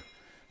over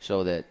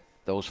so that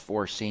those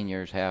 4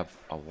 seniors have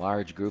a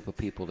large group of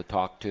people to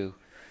talk to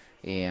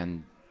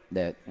and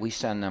that we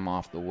send them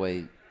off the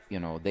way,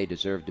 they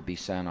deserve to be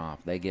sent off.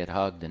 They get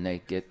hugged and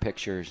they get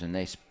pictures and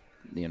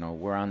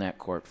we're on that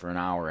court for an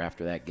hour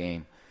after that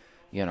game,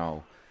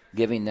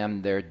 giving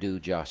them their due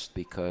just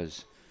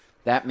because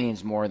that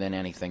means more than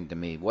anything to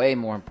me, way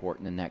more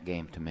important than that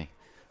game to me.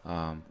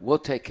 We'll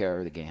take care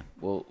of the game.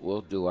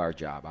 We'll do our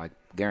job. I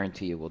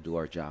guarantee you we'll do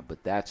our job,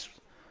 but that's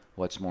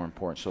what's more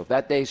important. So if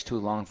that day's too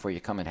long for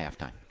you, come at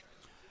halftime.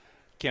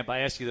 Kemp, I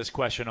ask you this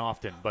question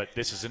often, but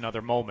this is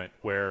another moment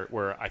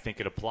where I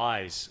think it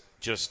applies.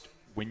 Just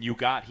when you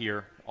got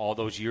here all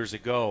those years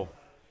ago,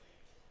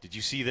 did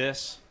you see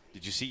this?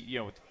 Did you see,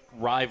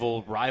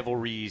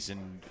 rivalries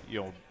and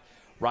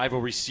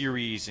rivalry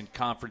series and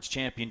conference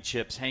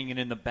championships hanging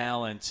in the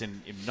balance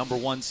and number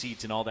one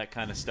seeds and all that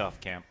kind of stuff,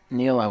 Cam?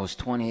 Neal, I was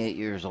 28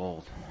 years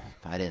old.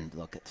 I didn't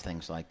look at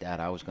things like that.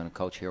 I was going to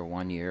coach here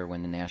 1 year,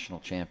 win the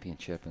national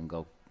championship, and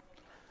go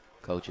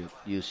coach at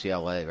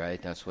UCLA,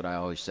 right? That's what I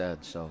always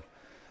said. So,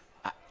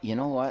 you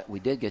know what? I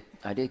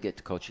did get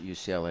to coach at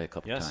UCLA a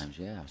couple times,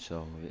 yeah.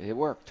 So it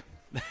worked,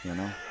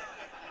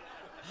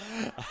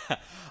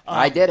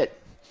 I did it.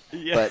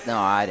 Yeah. But no,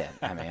 I didn't.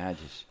 I mean, I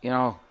just,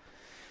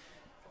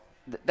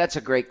 that's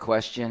a great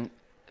question.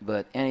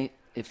 But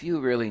if you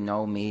really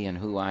know me and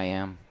who I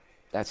am,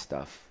 that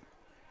stuff,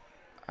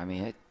 I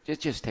mean, it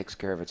just takes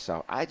care of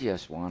itself. I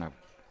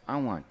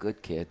want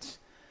good kids.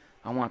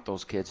 I want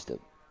those kids to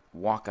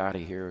walk out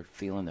of here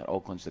feeling that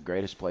Oakland's the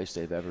greatest place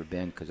they've ever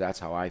been, because that's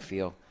how I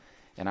feel.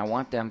 And I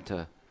want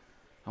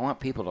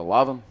people to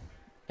love them,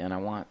 and I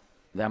want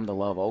them to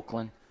love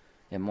Oakland.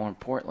 And more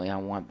importantly, I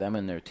want them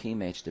and their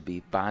teammates to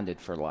be bonded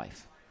for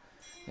life.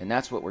 And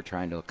that's what we're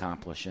trying to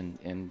accomplish.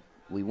 And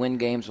we win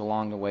games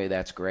along the way,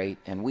 that's great.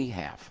 And we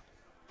have.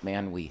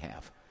 Man, we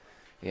have.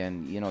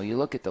 And, you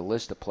look at the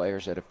list of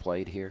players that have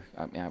played here.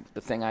 I mean,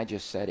 the thing I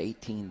just said,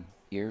 18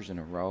 years in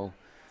a row.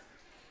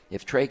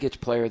 If Trey gets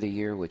player of the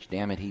year, which,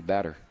 damn it, he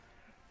better.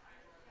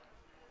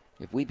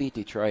 If we beat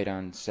Detroit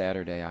on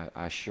Saturday,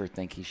 I sure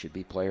think he should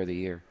be player of the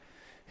year.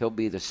 He'll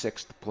be the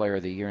 6th player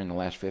of the year in the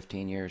last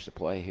 15 years to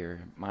play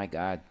here. My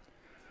God,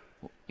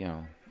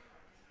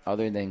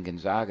 other than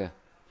Gonzaga,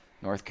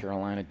 North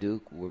Carolina,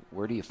 Duke,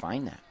 where do you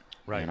find that?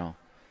 Right.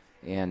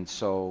 And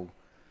so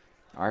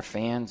our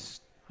fans,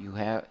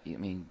 you're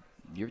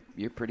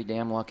pretty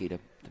damn lucky to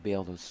be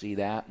able to see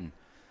that. And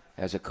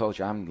as a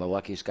coach, I'm the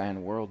luckiest guy in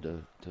the world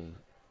to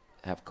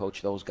have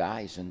coached those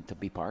guys and to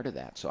be part of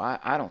that. So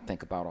I don't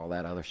think about all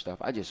that other stuff.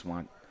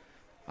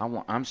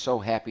 I'm so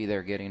happy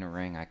they're getting a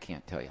ring. I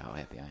can't tell you how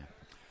happy I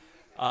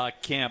am.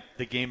 Camp,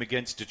 the game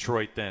against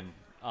Detroit then,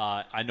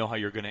 I know how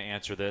you're going to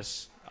answer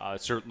this.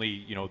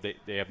 Certainly,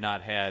 they have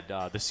not had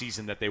the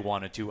season that they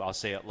wanted to. I'll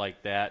say it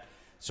like that.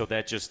 So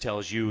that just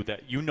tells you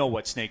that you know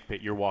what snake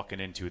pit you're walking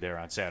into there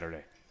on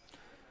Saturday.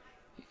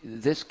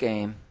 This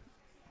game,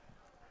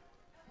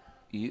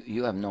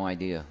 you have no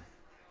idea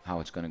how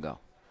it's going to go.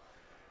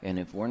 And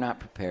if we're not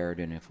prepared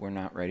and if we're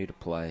not ready to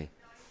play,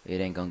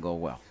 it ain't going to go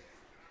well.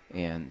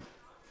 And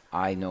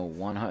I know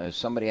as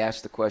somebody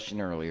asked the question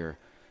earlier,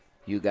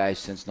 you guys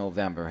since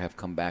November have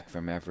come back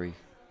from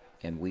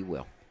and we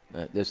will.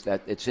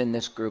 It's in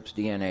this group's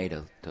DNA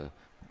to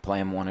play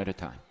them one at a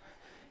time.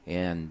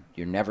 And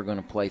you're never going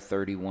to play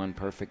 31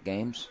 perfect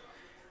games.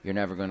 You're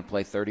never going to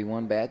play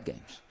 31 bad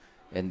games.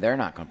 And they're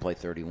not going to play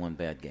 31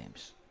 bad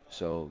games.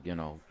 So,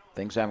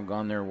 things haven't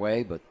gone their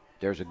way, but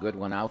there's a good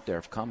one out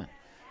there coming.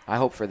 I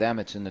hope for them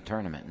it's in the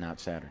tournament, not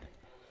Saturday.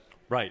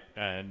 Right.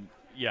 And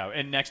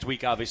next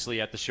week, obviously,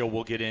 at the show,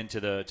 we'll get into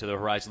the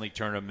Horizon League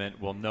tournament.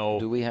 We'll know.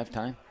 Do we have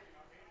time?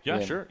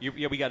 Yeah, sure.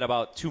 We got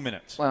about 2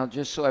 minutes. Well,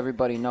 just so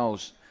everybody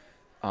knows,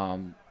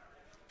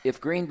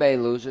 if Green Bay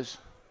loses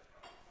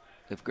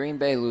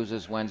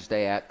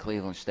Wednesday at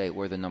Cleveland State,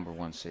 we're the number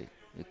 1 seed.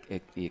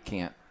 You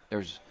can't.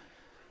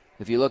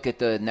 If you look at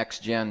the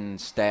next-gen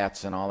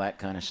stats and all that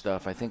kind of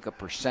stuff, I think a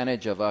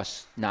percentage of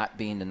us not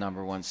being the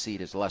number 1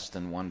 seed is less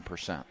than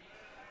 1%.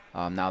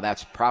 Now,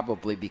 that's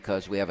probably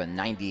because we have a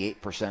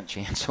 98%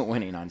 chance of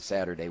winning on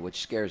Saturday, which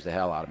scares the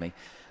hell out of me.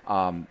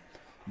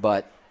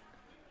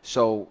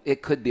 So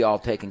it could be all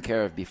taken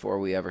care of before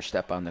we ever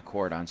step on the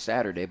court on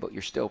Saturday, but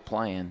you're still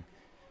playing.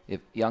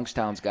 If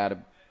Youngstown's got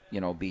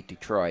to, beat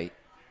Detroit,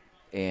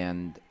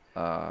 and,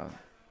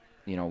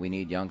 we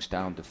need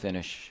Youngstown to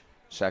finish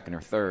second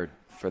or third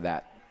for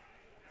that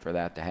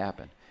to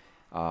happen.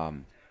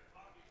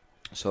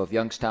 So if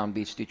Youngstown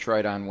beats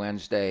Detroit on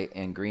Wednesday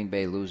and Green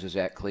Bay loses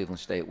at Cleveland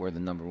State, we're the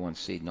number 1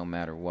 seed no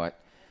matter what.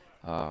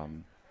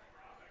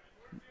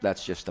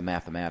 That's just the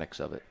mathematics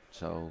of it.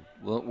 So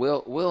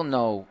we'll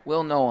know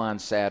on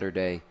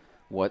Saturday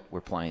what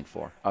we're playing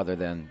for, other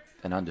than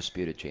an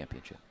undisputed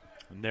championship.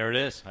 And there it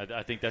is.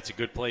 I think that's a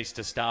good place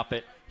to stop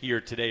it here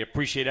today.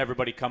 Appreciate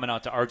everybody coming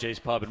out to RJ's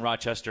Pub in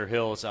Rochester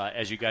Hills,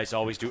 as you guys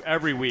always do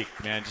every week,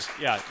 man.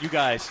 You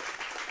guys,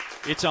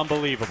 it's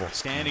unbelievable.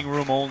 Standing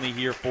room only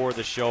here for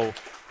the show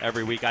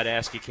every week. I'd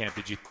ask you, Camp,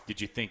 did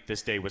you think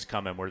this day was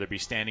coming? Would there be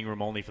standing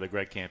room only for the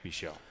Greg Kampe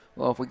Show?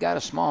 Well, if we got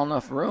a small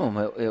enough room,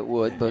 it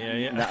would. But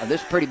no,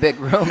 this is a pretty big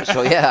room,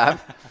 so I'm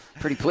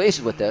pretty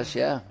pleased with this,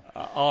 yeah.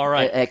 All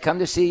right. Hey, come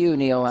to see you,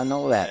 Neal. I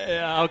know that.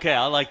 Yeah, okay,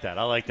 I like that.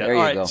 There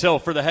All right, go. So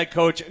for the head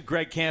coach,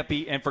 Greg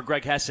Kampe, and for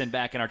Greg Hessen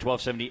back in our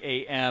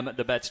 1270 AM,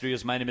 the Bet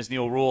Studios, my name is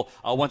Neal Ruhl.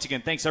 Once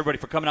again, thanks, everybody,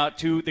 for coming out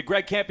to the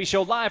Greg Kampe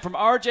Show live from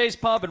RJ's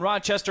Pub in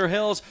Rochester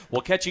Hills.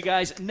 We'll catch you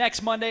guys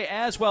next Monday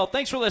as well.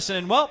 Thanks for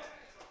listening. Well,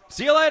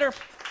 see you later.